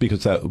rooms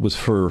because that was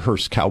for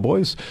Hearst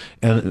cowboys.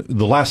 And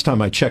the last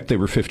time I checked, they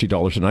were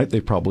 $50 a night.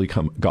 They've probably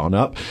gone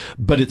up.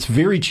 But it's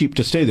very cheap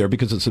to stay there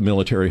because it's a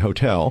military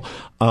hotel.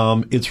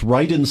 It's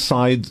right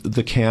inside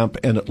the camp,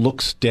 and it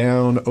looks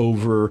down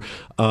over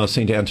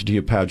St. Anthony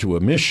of Padua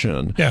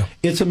Mission. Yeah.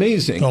 It's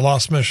amazing. The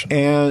Lost Mission.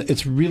 And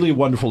it's really a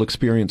wonderful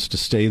experience to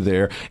stay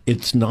there.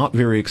 It's not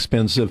very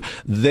expensive.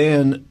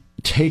 Then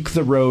take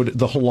the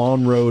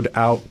Holon Road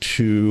out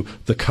to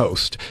the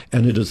coast,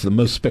 and it is the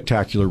most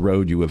spectacular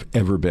road you have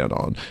ever been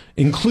on,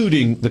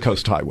 including the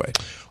Coast Highway.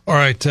 All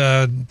right,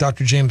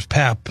 Dr. James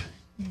Papp,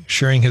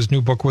 sharing his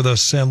new book with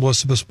us, San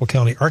Luis Obispo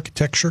County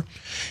Architecture,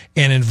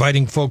 and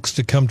inviting folks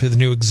to come to the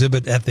new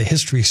exhibit at the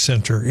History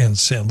Center in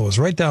San Luis,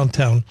 right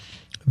downtown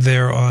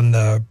there on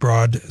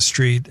Broad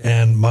Street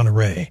and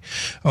Monterey.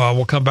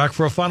 We'll come back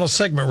for a final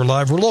segment. We're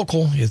live, we're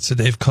local. It's the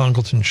Dave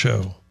Congleton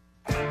Show.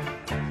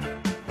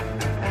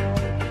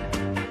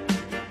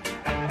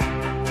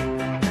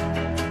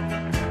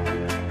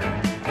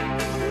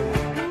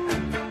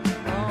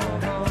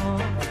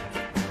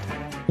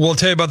 We'll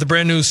tell you about the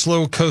brand new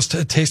Slow Coast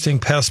Tasting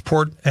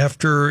Passport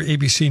after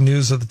ABC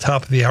News at the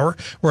top of the hour.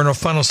 We're in our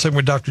final segment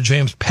with Dr.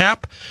 James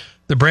Papp.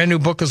 The brand new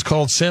book is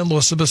called San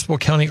Luis Obispo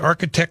County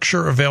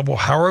Architecture, available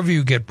however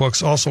you get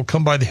books. Also,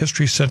 come by the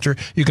History Center.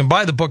 You can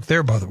buy the book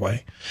there, by the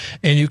way.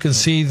 And you can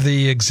see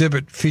the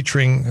exhibit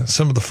featuring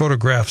some of the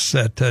photographs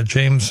that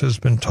James has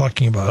been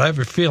talking about. I have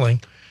a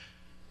feeling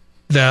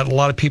that a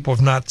lot of people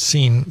have not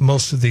seen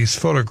most of these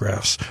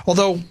photographs.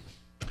 Although,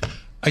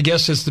 I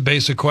guess it's the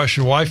basic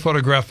question, why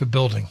photograph a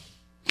building?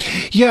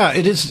 Yeah,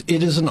 it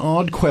is an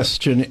odd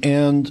question,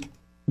 and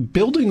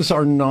buildings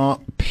are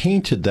not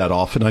painted that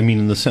often. I mean,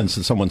 in the sense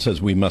that someone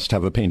says, we must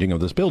have a painting of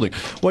this building.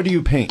 What do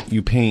you paint?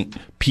 You paint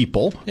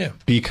people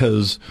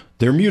because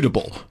they're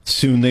mutable.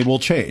 Soon they will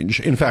change.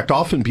 In fact,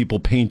 often people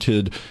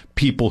painted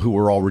people who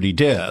were already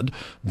dead.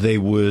 They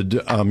would,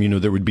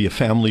 there would be a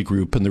family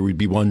group and there would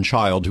be one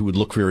child who would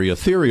look very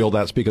ethereal.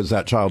 That's because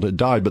that child had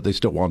died, but they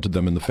still wanted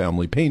them in the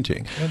family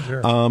painting.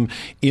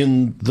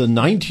 In the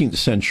 19th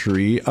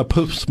century, a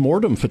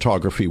postmortem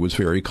photography was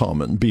very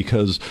common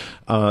because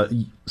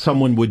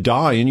someone would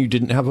die and you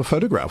didn't have a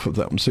photograph of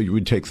them. So you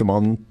would take them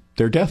on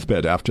their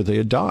deathbed after they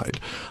had died.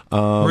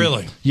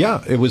 Really?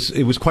 Yeah, it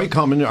was quite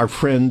common. Our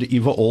friend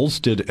Eva Oles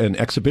did an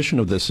exhibition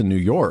of this in New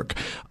York,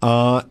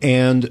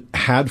 and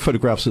had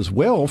photographs as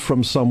well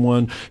from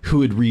someone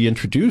who had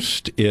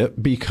reintroduced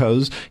it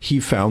because he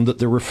found that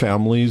there were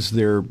families,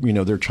 their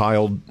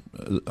child,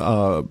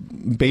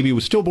 baby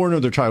was stillborn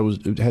or their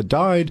child had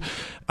died,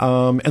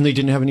 and they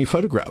didn't have any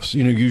photographs.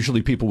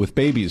 Usually people with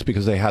babies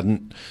because they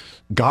hadn't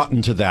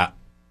gotten to that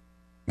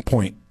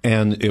point,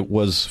 and it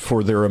was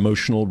for their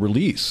emotional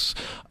release.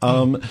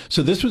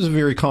 So this was a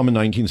very common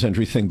 19th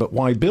century thing. But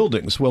why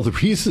buildings? Well, the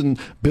reason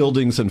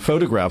buildings and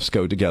photographs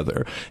go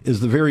together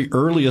is the very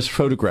earliest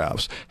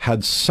photographs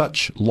had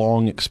such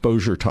long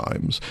exposure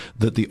times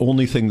that the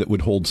only thing that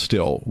would hold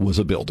still was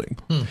a building.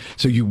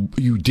 So you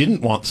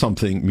didn't want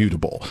something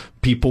mutable.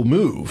 People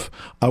move.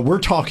 We're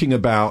talking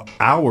about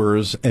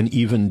hours and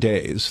even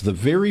days. The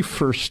very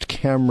first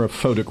camera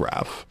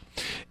photograph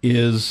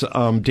is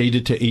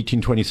dated to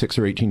 1826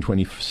 or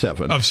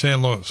 1827. Of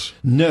San Luis?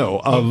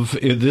 No,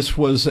 this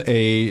was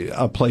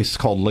a place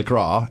called Le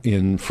Gras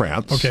in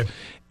France. Okay.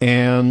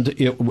 And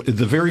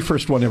the very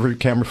first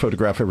camera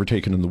photograph ever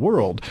taken in the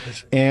world.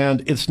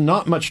 And it's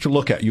not much to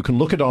look at. You can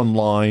look at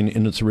online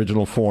in its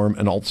original form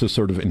and also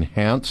sort of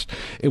enhanced.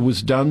 It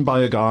was done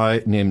by a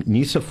guy named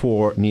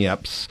Nicephore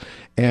Niepce,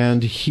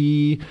 and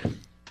he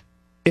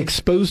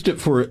exposed it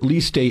for at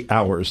least 8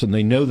 hours. And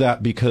they know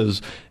that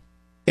because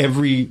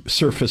every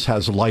surface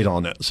has light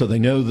on it. So they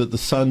know that the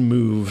sun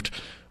moved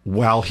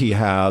while he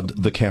had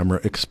the camera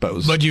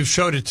exposed. But you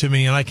showed it to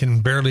me, and I can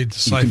barely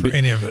decipher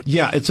any of it.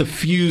 Yeah, it's a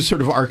few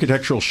sort of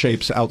architectural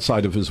shapes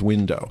outside of his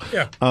window.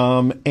 Yeah.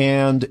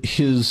 And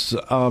his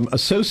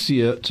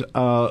associate,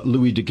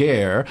 Louis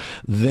Daguerre,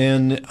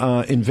 then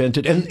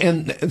invented,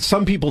 and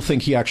some people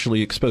think he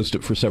actually exposed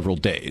it for several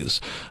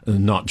days,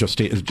 not just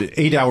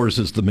 8 hours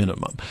is the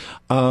minimum.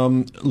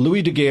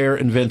 Louis Daguerre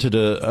invented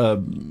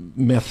a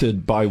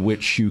method by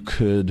which you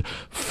could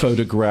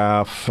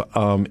photograph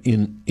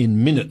in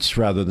minutes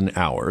rather than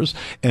hours.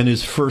 And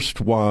his first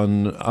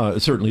one,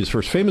 certainly his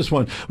first famous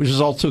one, which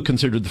is also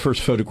considered the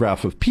first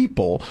photograph of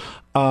people,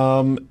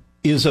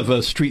 is of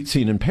a street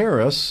scene in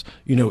Paris.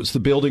 You know, it's the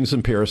buildings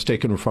in Paris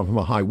taken from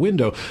a high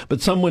window,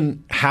 but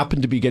someone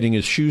happened to be getting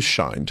his shoes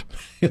shined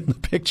in the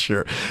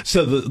picture.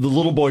 So the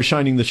little boy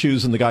shining the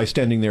shoes and the guy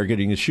standing there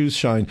getting his shoes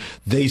shined,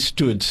 they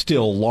stood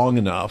still long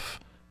enough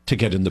to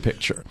get in the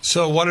picture.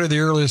 So what are the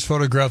earliest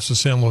photographs of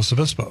San Luis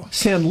Obispo?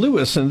 San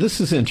Luis, and this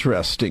is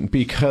interesting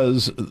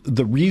because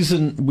the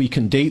reason we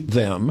can date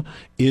them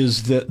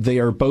is that they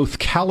are both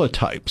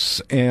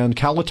calotypes. And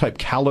calotype,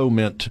 calo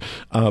meant,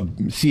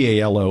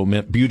 C-A-L-O,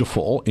 meant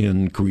beautiful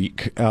in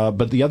Greek.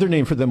 But the other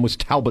name for them was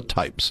Talbot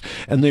types.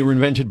 And they were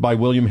invented by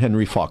William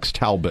Henry Fox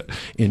Talbot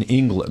in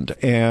England.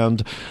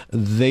 And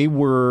they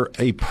were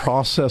a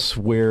process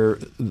where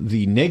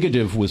the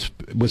negative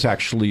was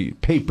actually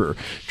paper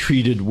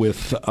treated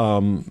with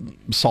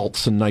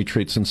salts and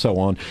nitrates and so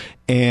on,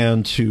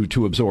 and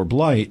to absorb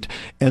light.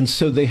 And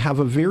so they have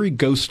a very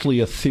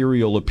ghostly,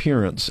 ethereal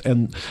appearance.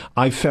 And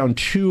I found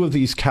two of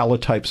these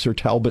calotypes or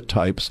Talbot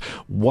types,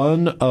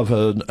 one of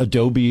an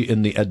adobe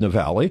in the Edna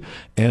Valley,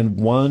 and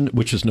one,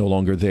 which is no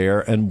longer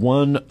there, and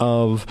one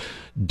of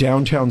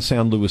downtown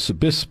San Luis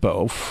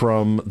Obispo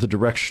from the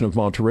direction of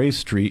Monterey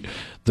Street.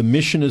 The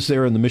Mission is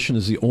there, and the Mission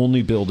is the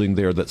only building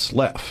there that's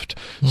left.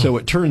 So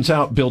it turns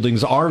out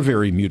buildings are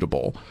very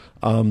mutable.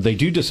 They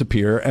do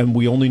disappear, and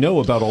we only know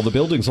about all the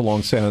buildings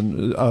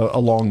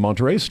along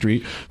Monterey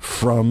Street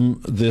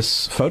from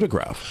this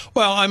photograph.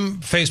 Well, I'm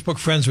Facebook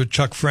friends with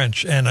Chuck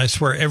French, and I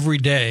swear every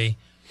day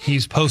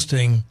he's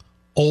posting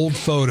old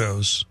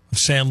photos of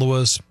San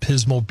Luis,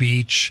 Pismo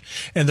Beach,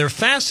 and they're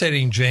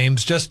fascinating,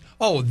 James. Just,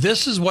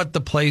 this is what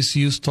the place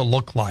used to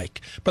look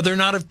like. But they're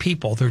not of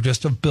people, they're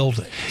just of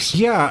buildings.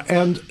 Yeah,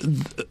 and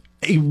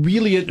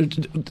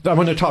I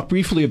want to talk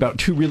briefly about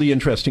two really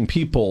interesting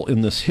people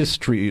in this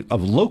history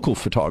of local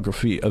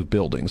photography of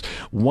buildings.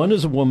 One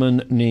is a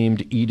woman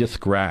named Edith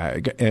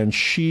Gragg, and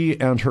she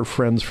and her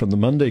friends from the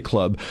Monday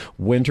Club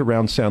went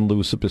around San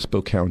Luis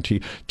Obispo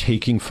County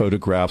taking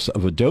photographs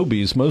of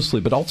adobes mostly,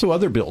 but also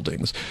other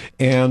buildings.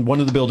 And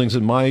one of the buildings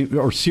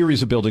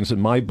series of buildings in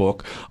my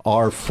book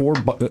are four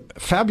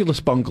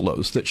fabulous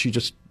bungalows that she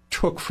just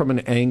took from an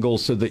angle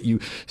so that you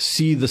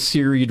see the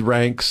serried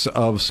ranks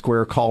of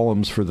square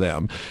columns for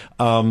them.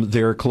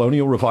 They're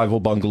colonial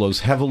revival bungalows,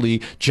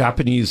 heavily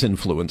Japanese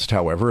influenced,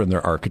 however, in their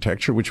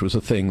architecture, which was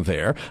a thing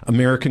there.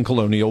 American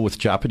colonial with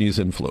Japanese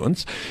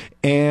influence.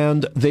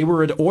 And they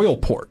were at Oil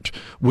Port,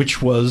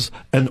 which was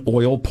an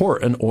oil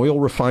port, an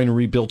oil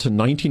refinery built in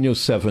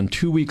 1907.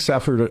 2 weeks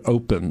after it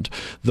opened,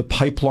 the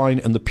pipeline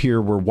and the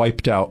pier were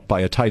wiped out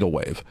by a tidal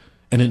wave.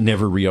 And it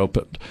never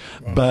reopened.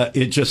 Wow. But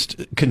it just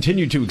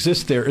continued to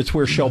exist there. It's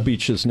where Shell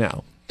Beach is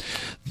now.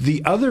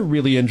 The other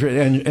really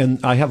interesting,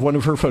 and I have one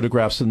of her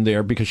photographs in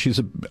there because she's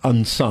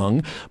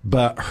unsung,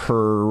 but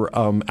her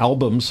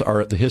albums are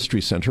at the History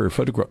Center, her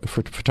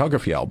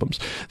photography albums.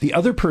 The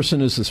other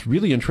person is this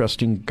really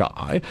interesting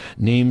guy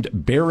named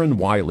Baron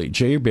Wiley,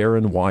 J.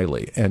 Baron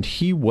Wiley, and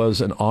he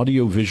was an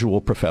audiovisual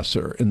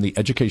professor in the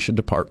education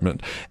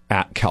department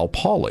at Cal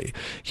Poly.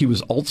 He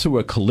was also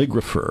a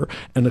calligrapher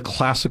and a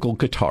classical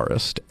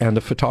guitarist and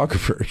a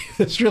photographer.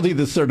 It's really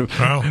this sort of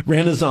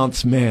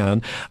Renaissance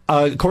man.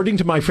 According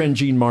to my friend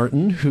Jean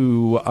Martin,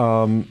 who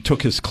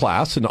took his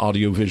class in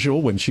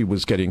audiovisual when she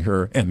was getting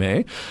her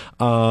MA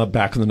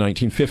back in the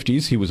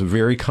 1950s. He was a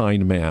very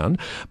kind man,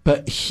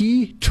 but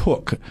he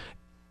took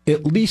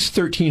at least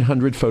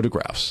 1,300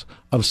 photographs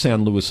of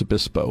San Luis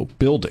Obispo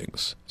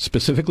buildings,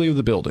 specifically of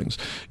the buildings.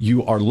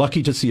 You are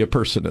lucky to see a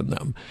person in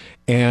them.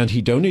 And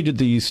he donated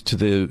these to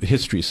the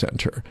History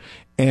Center.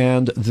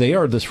 And they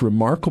are this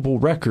remarkable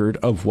record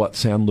of what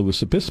San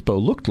Luis Obispo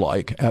looked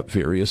like at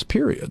various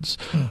periods.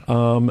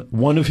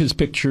 One of his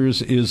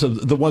pictures is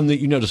of the one that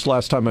you noticed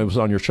last time I was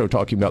on your show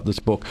talking about this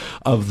book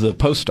of the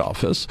post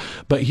office.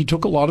 But he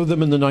took a lot of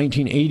them in the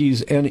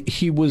 1980s, and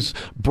he was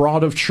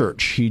broad of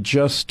church. He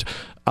just...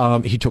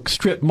 he took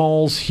strip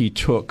malls. He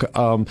took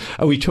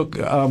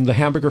the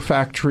hamburger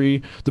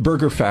factory, the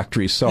burger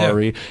factory,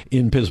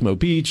 in Pismo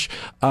Beach.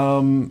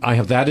 I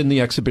have that in the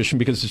exhibition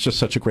because it's just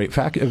such a great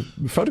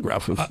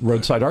photograph of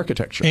roadside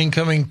architecture.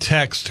 Incoming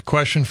text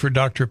question for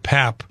Dr.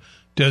 Papp.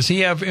 Does he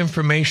have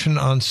information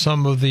on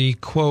some of the,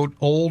 quote,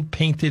 old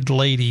painted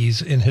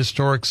ladies in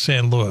historic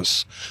San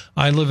Luis?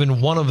 I live in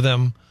one of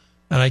them,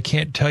 and I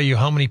can't tell you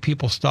how many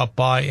people stop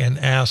by and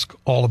ask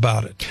all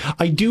about it.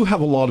 I do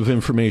have a lot of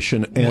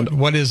information. And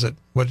what is it?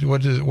 What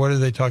are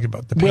they talking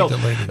about? The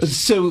Painted Ladies.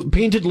 So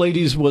Painted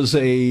Ladies was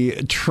a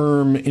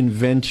term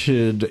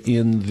invented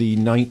in the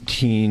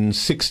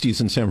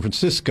 1960s in San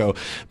Francisco,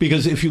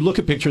 because if you look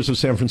at pictures of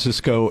San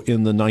Francisco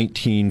in the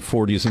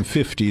 1940s and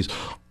 50s,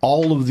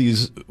 all of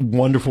these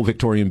wonderful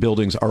Victorian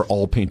buildings are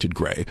all painted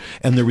gray.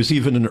 And there was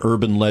even an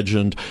urban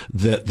legend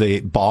that they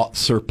bought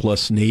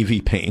surplus Navy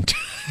paint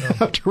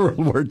after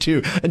World War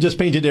II and just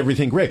painted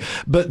everything gray.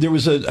 But there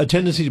was a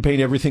tendency to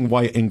paint everything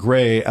white and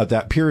gray at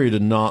that period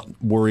and not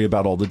worry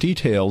about all the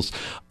details.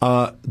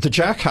 The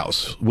Jack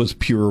House was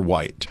pure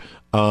white.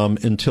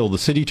 Until the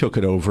city took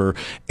it over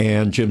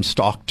and Jim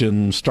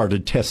Stockton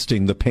started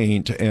testing the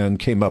paint and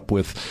came up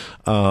with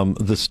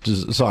this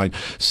design.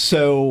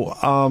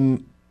 So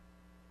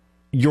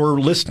your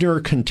listener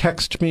can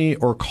text me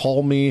or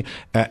call me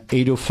at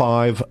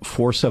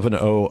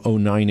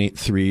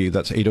 805-470-0983.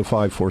 That's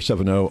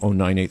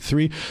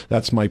 805-470-0983.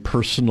 That's my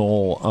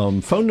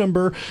personal phone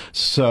number.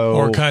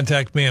 Or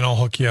contact me and I'll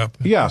hook you up.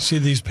 Yeah. See,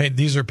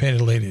 these are Painted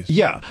Ladies.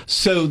 Yeah.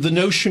 So the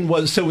notion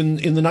was,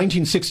 in the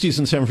 1960s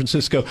in San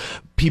Francisco,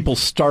 people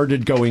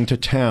started going to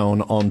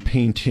town on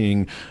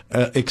painting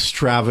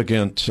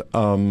extravagant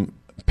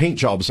paint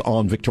jobs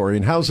on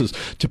Victorian houses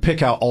to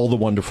pick out all the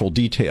wonderful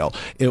detail.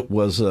 It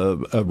was a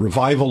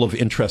revival of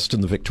interest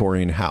in the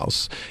Victorian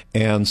house.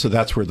 And so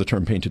that's where the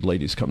term Painted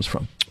Ladies comes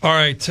from. All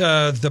right.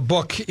 The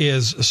book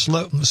is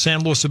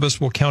San Luis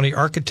Obispo County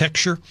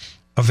Architecture,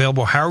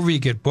 available however you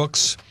get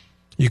books.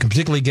 You can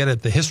particularly get it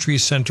at the History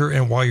Center.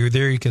 And while you're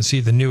there, you can see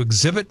the new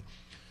exhibit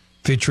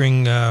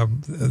featuring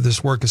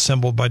this work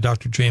assembled by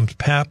Dr. James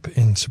Papp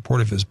in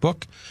support of his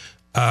book.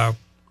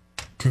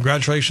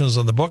 Congratulations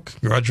on the book.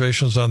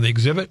 Congratulations on the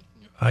exhibit.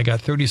 I got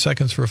 30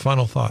 seconds for a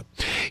final thought.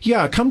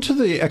 Yeah, come to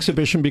the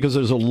exhibition because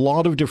there's a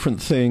lot of different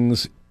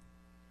things,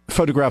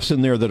 photographs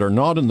in there that are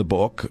not in the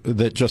book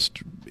that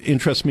just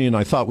interest me and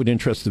I thought would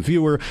interest the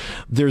viewer.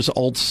 There's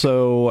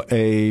also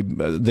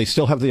they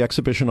still have the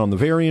exhibition on the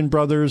Varian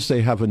brothers.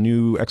 They have a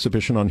new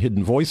exhibition on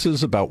hidden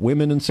voices about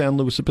women in San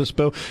Luis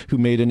Obispo who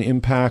made an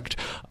impact.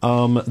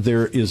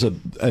 There is a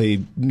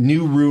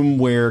new room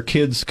where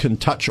kids can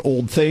touch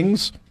old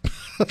things.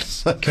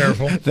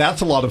 Careful. That's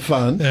a lot of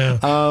fun. Yeah.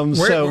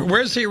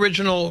 Where's the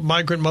original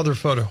migrant mother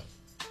photo?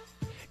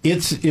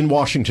 It's in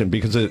Washington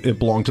because it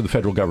belonged to the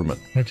federal government.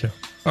 Okay.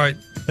 All right.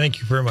 Thank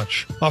you very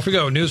much. Off we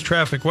go. News,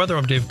 traffic, weather.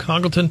 I'm Dave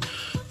Congleton.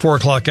 4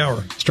 o'clock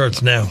hour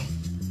starts now.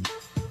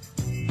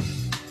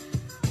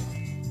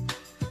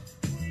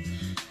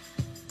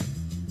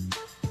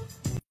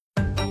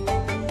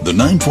 The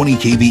 920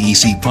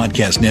 KVEC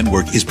Podcast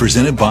Network is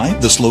presented by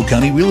the SLO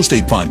County Real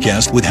Estate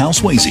Podcast with Hal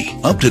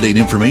Swayze. Up-to-date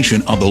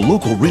information on the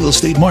local real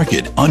estate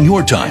market on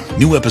your time.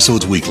 New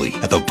episodes weekly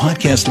at the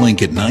podcast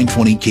link at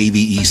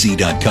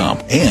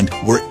 920kvec.com and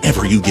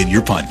wherever you get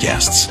your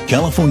podcasts.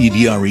 California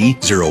DRE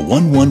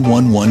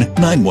 01111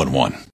 911.